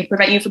sick. It could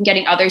prevent you from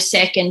getting others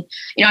sick. And,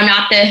 I'm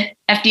not the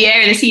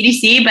FDA or the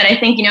CDC, but I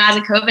think, as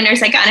a COVID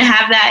nurse, I kind of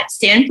have that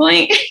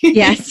standpoint.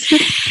 Yes.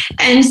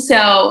 And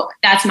so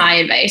that's my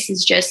advice,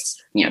 is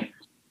just,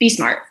 be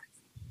smart.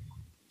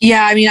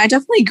 Yeah, I mean, I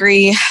definitely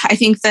agree. I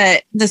think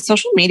that the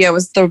social media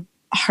was the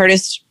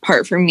hardest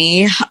part for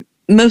me.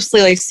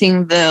 mostly like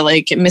seeing the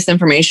like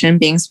misinformation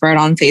being spread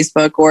on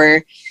Facebook,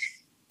 or,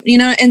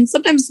 and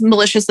sometimes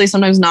maliciously,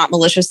 sometimes not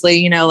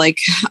maliciously, like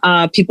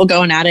people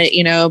going at it,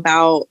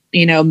 about,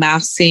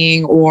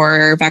 masking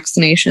or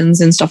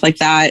vaccinations and stuff like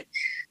that.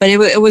 But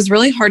it was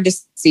really hard to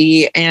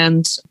see.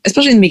 And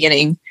especially in the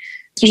beginning,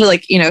 especially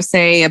like,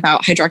 say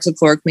about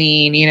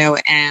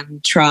hydroxychloroquine,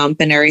 and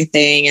Trump and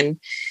everything. And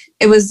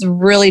it was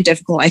really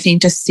difficult, I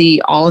think, to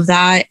see all of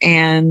that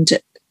and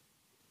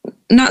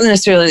not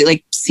necessarily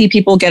like see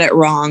people get it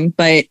wrong,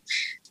 but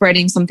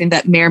spreading something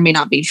that may or may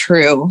not be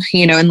true,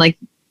 and like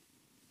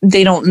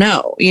they don't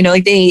know,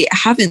 like they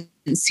haven't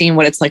seen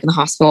what it's like in the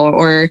hospital,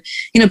 or,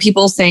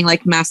 people saying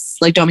like masks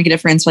like don't make a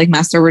difference, like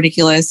masks are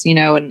ridiculous,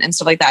 and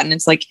stuff like that. And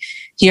it's like,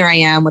 here I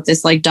am with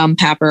this like dumb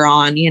papper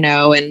on,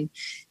 and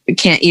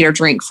can't eat or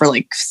drink for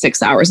like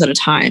 6 hours at a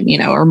time,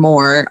 or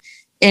more.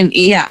 And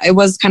yeah, it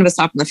was kind of a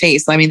slap in the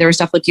face. I mean, there was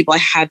definitely people I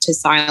had to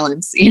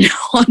silence,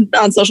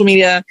 on social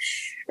media.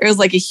 It was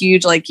like a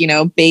huge, like,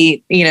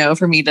 bait,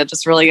 for me to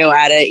just really go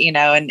at it,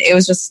 and it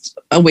was just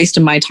a waste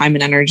of my time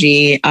and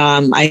energy.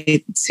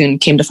 I soon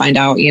came to find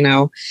out,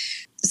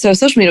 so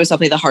social media was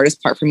definitely the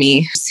hardest part for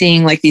me,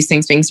 seeing like these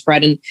things being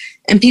spread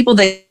and people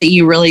that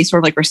you really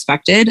sort of like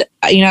respected,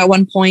 at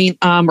one point,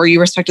 or you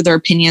respected their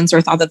opinions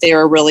or thought that they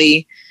were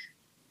really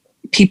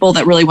people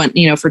that really went,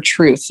 for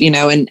truth,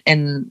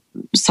 and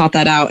sought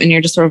that out. And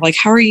you're just sort of like,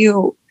 how are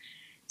you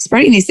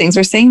spreading these things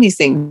or saying these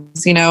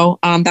things?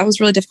 That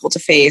was really difficult to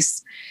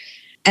face.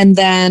 And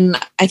then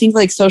I think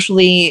like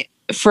socially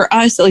for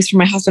us, at least for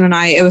my husband and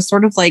I, it was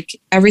sort of like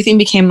everything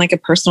became like a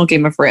personal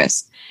game of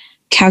risk,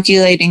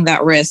 calculating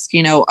that risk,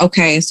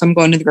 okay, so I'm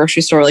going to the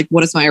grocery store. Like,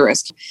 what is my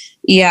risk?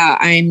 Yeah,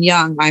 I'm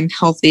young, I'm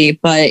healthy,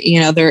 but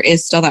there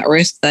is still that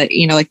risk that,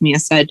 like Mia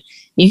said,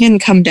 you can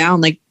come down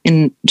like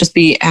and just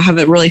have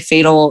a really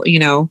fatal,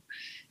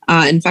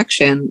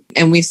 infection.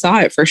 And we saw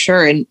it for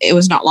sure. And it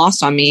was not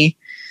lost on me.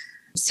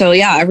 So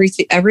yeah,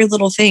 every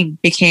little thing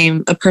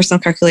became a personal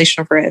calculation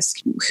of risk.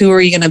 Who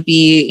are you going to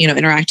be,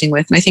 interacting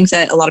with? And I think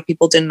that a lot of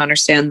people didn't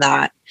understand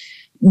that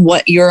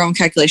what your own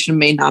calculation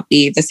may not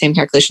be the same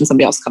calculation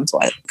somebody else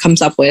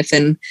comes up with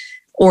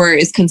or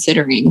is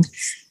considering.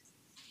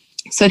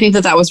 So I think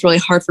that was really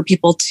hard for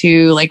people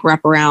to like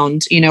wrap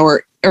around,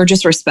 or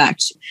just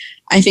respect.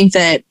 I think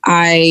that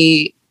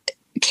I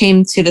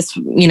came to this,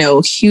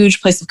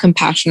 huge place of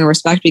compassion and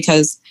respect,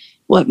 because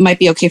what might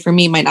be okay for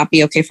me might not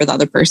be okay for the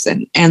other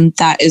person. And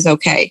that is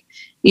okay.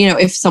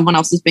 If someone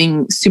else is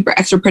being super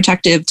extra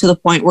protective to the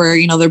point where,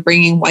 they're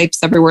bringing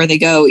wipes everywhere they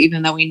go,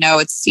 even though we know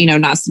it's,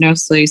 not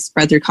necessarily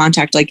spread through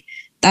contact, like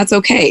that's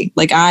okay.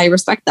 Like I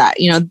respect that,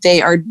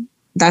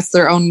 that's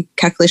their own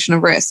calculation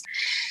of risk,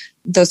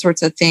 those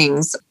sorts of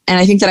things. And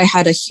I think that I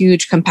had a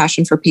huge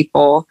compassion for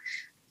people,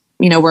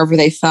 wherever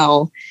they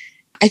fell.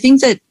 I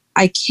think that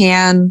I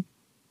can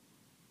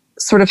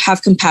sort of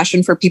have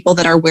compassion for people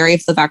that are wary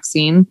of the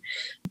vaccine,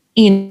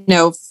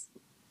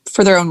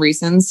 for their own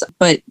reasons.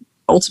 But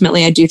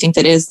ultimately, I do think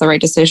that is the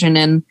right decision.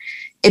 And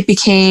it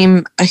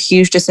became a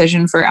huge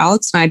decision for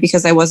Alex and I,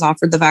 because I was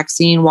offered the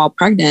vaccine while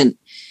pregnant.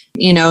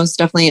 It was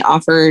definitely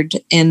offered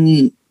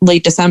in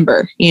late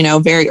December,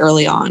 very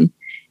early on.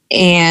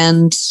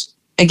 And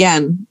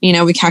again,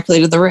 we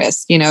calculated the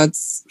risk.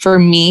 It's for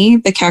me,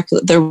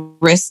 the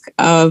risk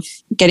of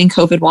getting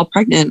COVID while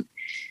pregnant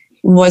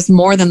was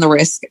more than the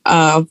risk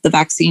of the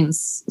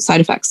vaccine's side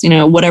effects,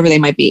 whatever they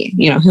might be,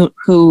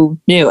 who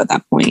knew at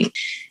that point.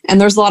 And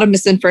there's a lot of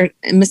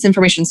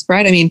misinformation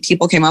spread. I mean,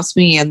 people came up to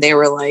me and they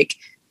were like,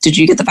 did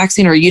you get the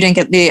vaccine or you didn't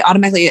get? They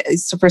automatically,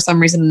 for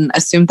some reason,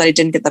 assumed that I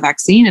didn't get the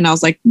vaccine. And I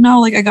was like, no,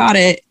 like I got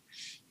it.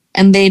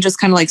 And they just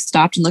kind of like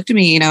stopped and looked at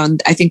me,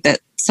 and I think that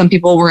some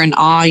people were in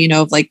awe,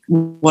 of like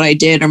what I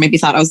did, or maybe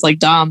thought I was like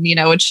dumb,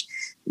 which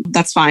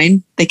that's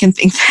fine. They can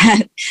think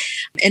that.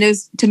 And it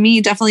was, to me,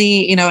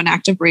 definitely, an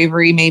act of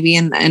bravery, maybe,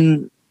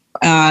 and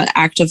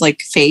act of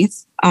like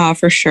faith,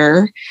 for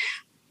sure.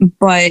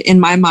 But in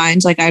my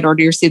mind, like I'd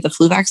already received the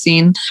flu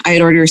vaccine. I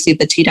had already received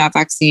the Tdap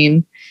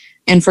vaccine,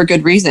 and for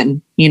good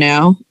reason,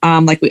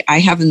 I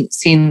haven't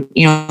seen,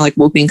 like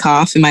whooping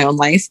cough in my own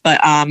life,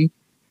 but,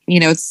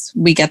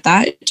 we get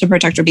that to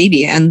protect our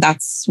baby. And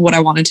that's what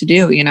I wanted to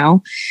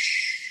do,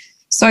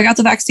 So I got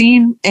the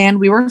vaccine and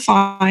we were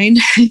fine,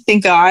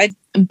 thank God.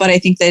 But I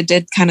think that it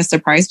did kind of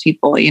surprise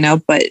people,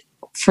 but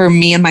for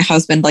me and my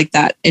husband, like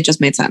that, it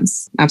just made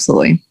sense.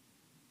 Absolutely.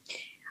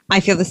 I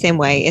feel the same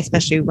way,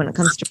 especially when it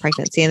comes to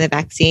pregnancy and the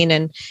vaccine.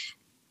 And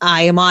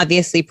I am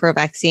obviously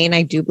pro-vaccine.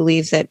 I do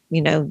believe that,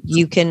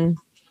 you can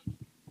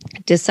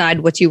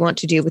decide what you want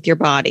to do with your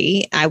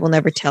body. I will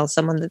never tell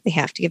someone that they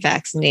have to get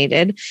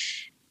vaccinated.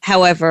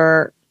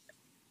 However,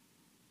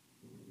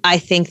 I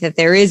think that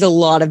there is a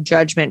lot of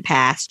judgment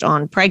passed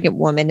on pregnant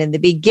women in the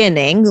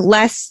beginning,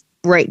 less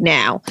right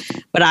now.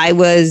 But I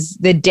was,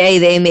 the day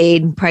they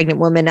made pregnant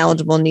women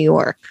eligible in New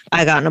York,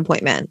 I got an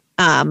appointment.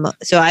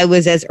 So I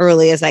was as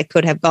early as I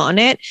could have gotten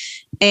it.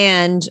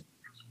 And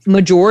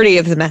majority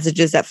of the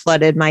messages that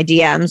flooded my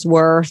DMs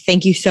were,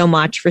 thank you so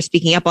much for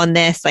speaking up on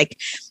this. Like,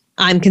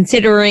 I'm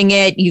considering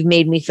it. You've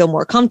made me feel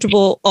more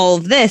comfortable, all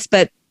of this.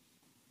 But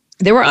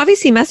there were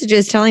obviously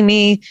messages telling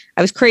me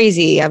I was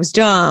crazy, I was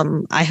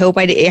dumb. I hope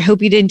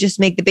you didn't just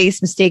make the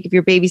biggest mistake of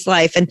your baby's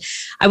life. And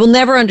I will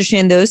never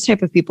understand those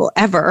type of people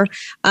ever.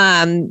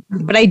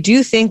 But I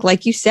do think,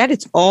 like you said,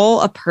 it's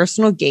all a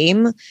personal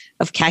game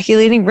of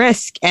calculating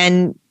risk.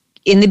 And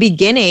in the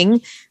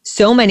beginning,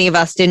 so many of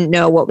us didn't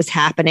know what was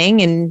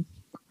happening. And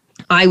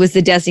I was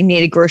the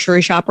designated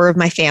grocery shopper of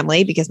my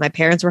family because my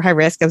parents were high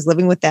risk. I was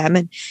living with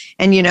them.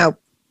 And you know,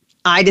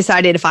 I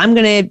decided if I'm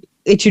going to,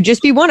 it should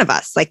just be one of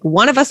us. Like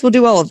one of us will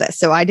do all of this.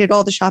 So I did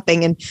all the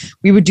shopping and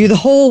we would do the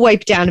whole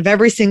wipe down of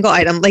every single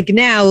item. Like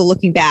now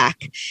looking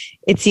back,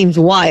 it seems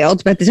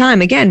wild. But at the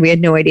time, again, we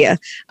had no idea.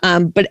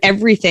 But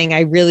everything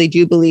I really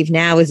do believe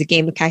now is a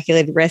game of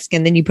calculated risk.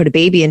 And then you put a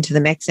baby into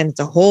the mix and it's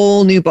a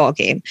whole new ball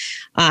game.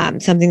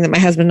 Something that my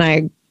husband and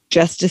I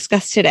just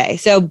discussed today.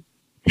 So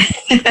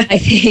I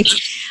think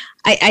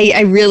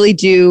I really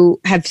do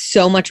have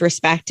so much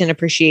respect and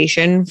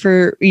appreciation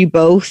for you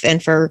both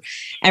and for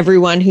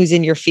everyone who's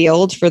in your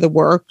field for the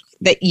work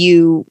that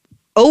you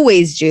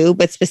always do,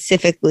 but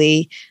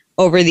specifically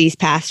over these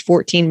past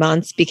 14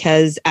 months,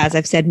 because as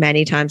I've said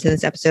many times in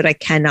this episode, I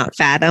cannot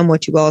fathom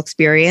what you all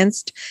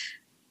experienced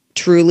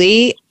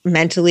truly,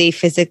 mentally,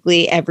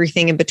 physically,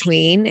 everything in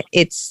between.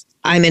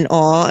 I'm in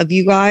awe of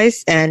you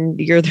guys, and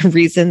you're the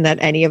reason that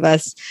any of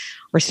us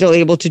are still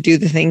able to do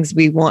the things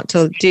we want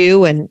to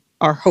do and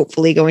are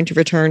hopefully going to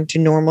return to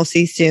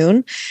normalcy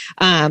soon.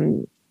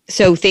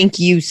 So thank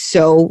you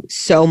so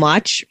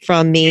much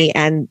from me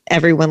and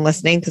everyone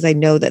listening, because I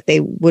know that they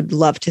would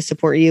love to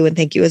support you, and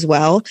thank you as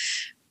well.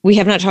 We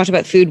have not talked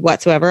about food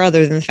whatsoever,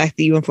 other than the fact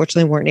that you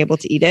unfortunately weren't able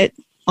to eat it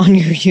on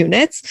your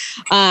units.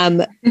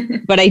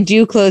 But I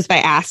do close by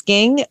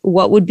asking,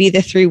 what would be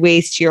the 3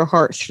 ways to your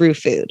heart through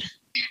food?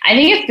 I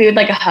think of food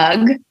like a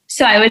hug.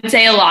 So I would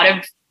say a lot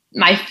of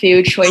my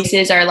food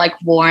choices are like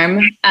warm.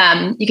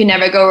 You can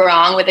never go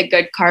wrong with a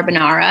good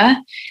carbonara.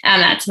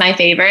 That's my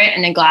favorite,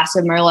 and a glass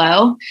of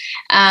Merlot.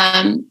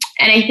 And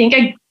I think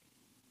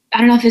I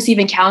don't know if this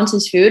even counts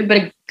as food, but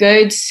a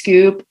good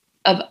scoop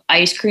of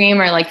ice cream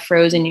or like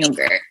frozen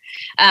yogurt.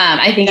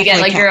 I think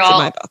again, like you're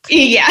all,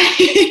 yeah.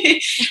 I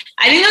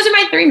think those are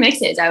my 3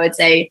 mixes. I would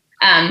say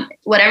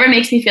whatever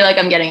makes me feel like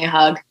I'm getting a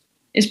hug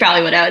is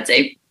probably what I would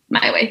say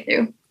my way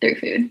through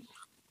food.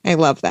 I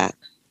love that.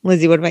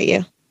 Lizzie, what about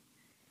you?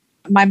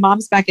 My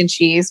mom's mac and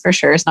cheese for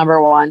sure is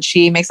number 1.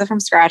 She makes it from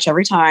scratch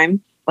every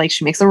time. Like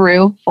she makes a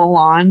roux full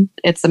on.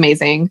 It's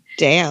amazing.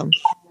 Damn.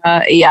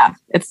 Yeah,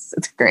 it's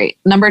great.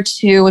 Number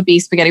 2 would be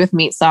spaghetti with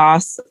meat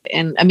sauce,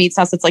 and a meat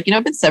sauce that's like,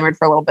 been simmered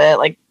for a little bit,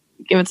 like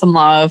give it some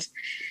love.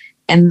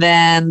 And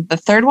then the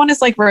 3rd one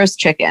is like roast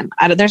chicken.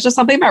 There's just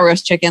something about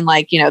roast chicken,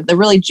 like, the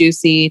really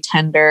juicy,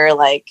 tender,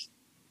 like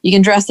you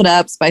can dress it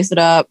up, spice it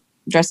up,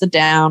 dress it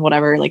down,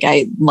 whatever. Like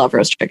I love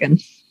roast chicken.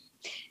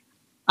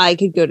 I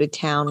could go to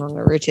town on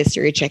a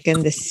rotisserie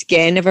chicken. The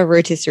skin of a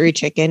rotisserie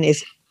chicken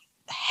is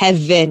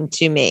heaven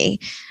to me.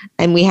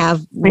 And we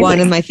have one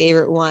of my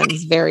favorite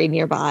ones very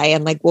nearby.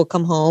 And like, we'll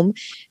come home,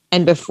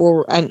 and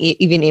before I'm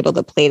even able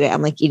to plate it,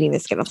 I'm like eating the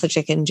skin off the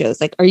chicken.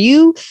 Joe's like, are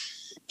you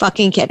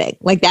fucking kidding?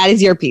 Like that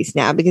is your piece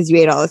now because you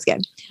ate all the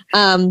skin.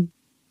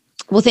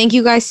 Well, thank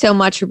you guys so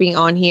much for being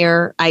on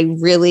here. I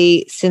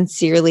really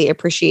sincerely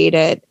appreciate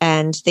it.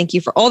 And thank you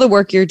for all the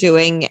work you're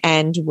doing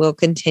and will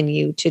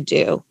continue to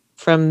do,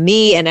 from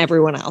me and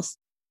everyone else.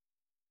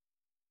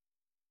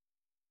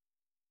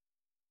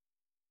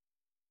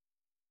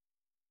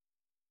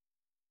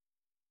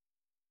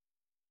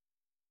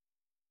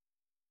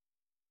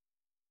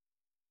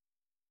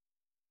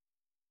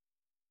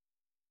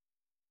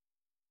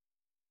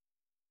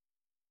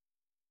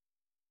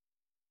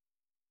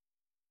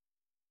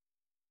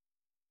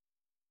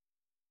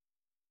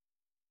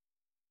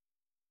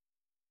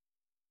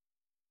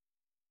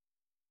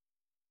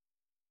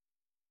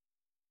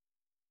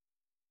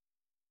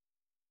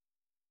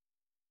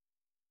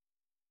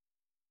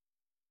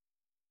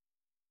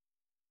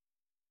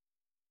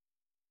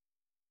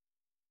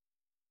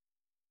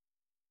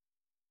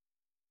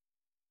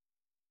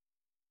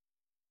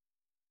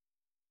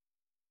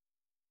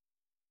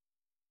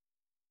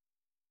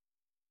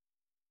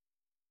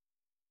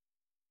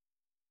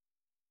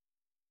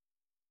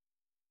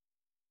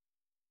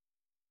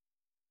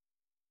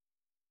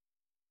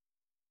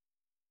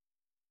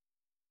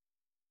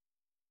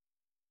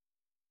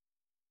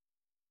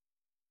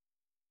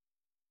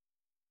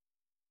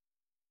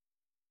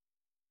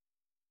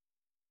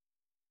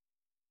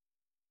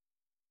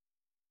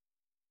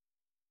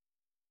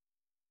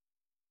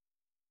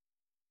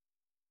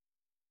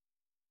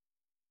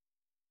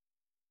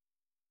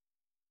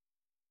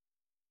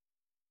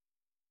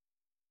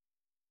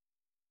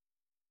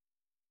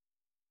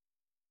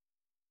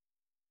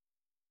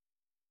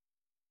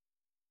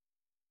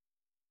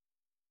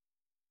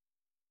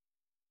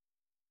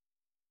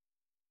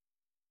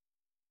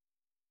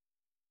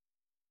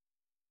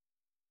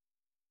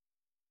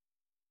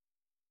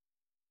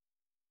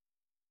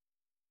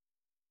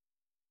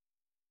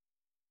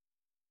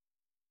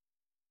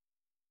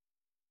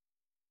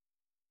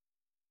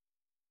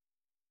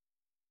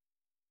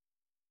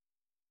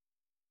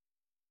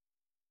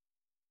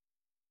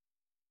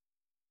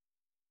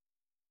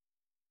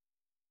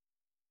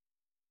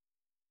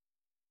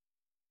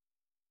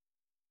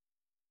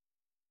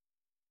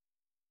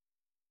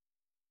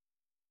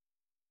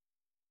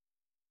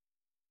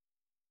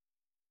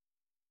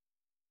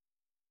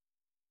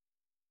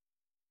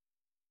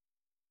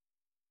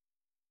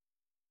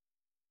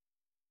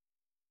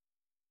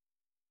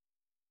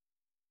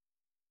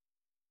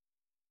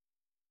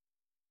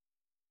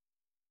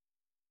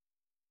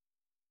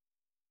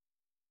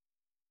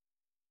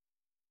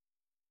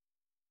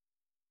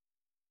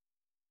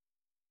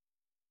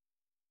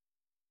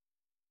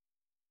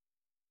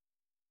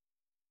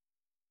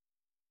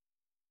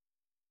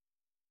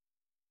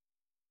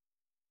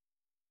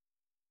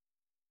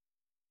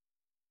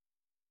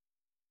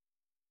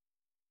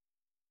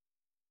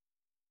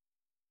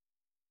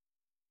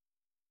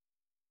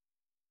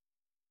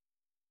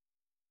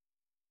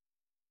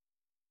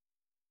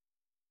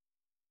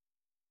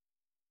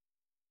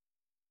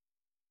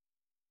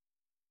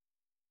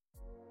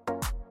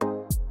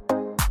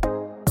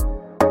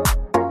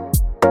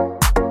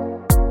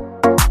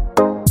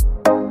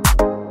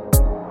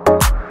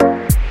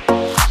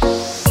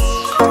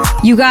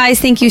 You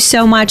guys, thank you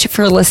so much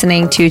for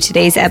listening to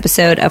today's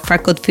episode of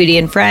Freckled Foodie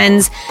and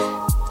Friends.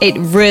 It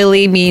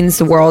really means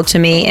the world to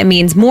me. It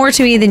means more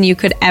to me than you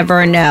could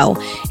ever know.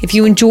 If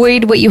you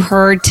enjoyed what you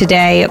heard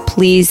today,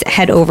 please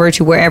head over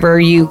to wherever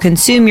you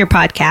consume your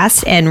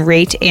podcast and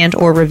rate and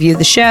or review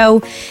the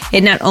show.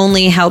 It not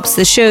only helps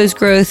the show's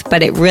growth,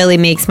 but it really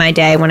makes my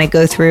day when I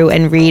go through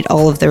and read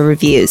all of the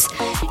reviews.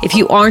 If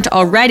you aren't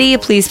already,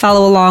 please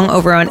follow along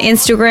over on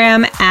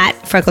Instagram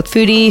at Freckled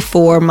Foodie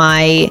for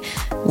my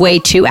Way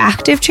Too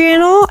Active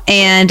channel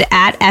and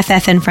at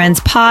FF and Friends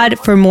Pod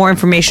for more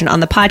information on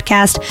the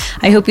podcast.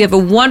 I hope you have a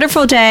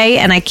wonderful day,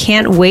 and I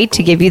can't wait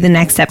to give you the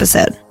next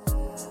episode.